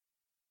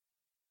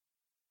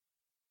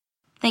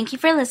 Thank you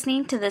for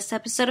listening to this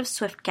episode of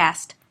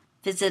Swiftcast.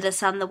 Visit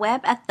us on the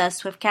web at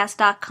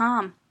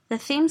theswiftcast.com. The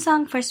theme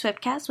song for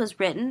Swiftcast was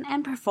written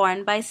and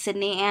performed by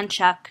Sydney and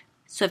Chuck.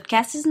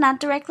 Swiftcast is not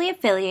directly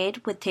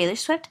affiliated with Taylor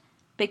Swift,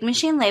 Big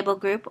Machine Label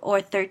Group,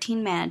 or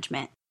 13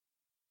 Management.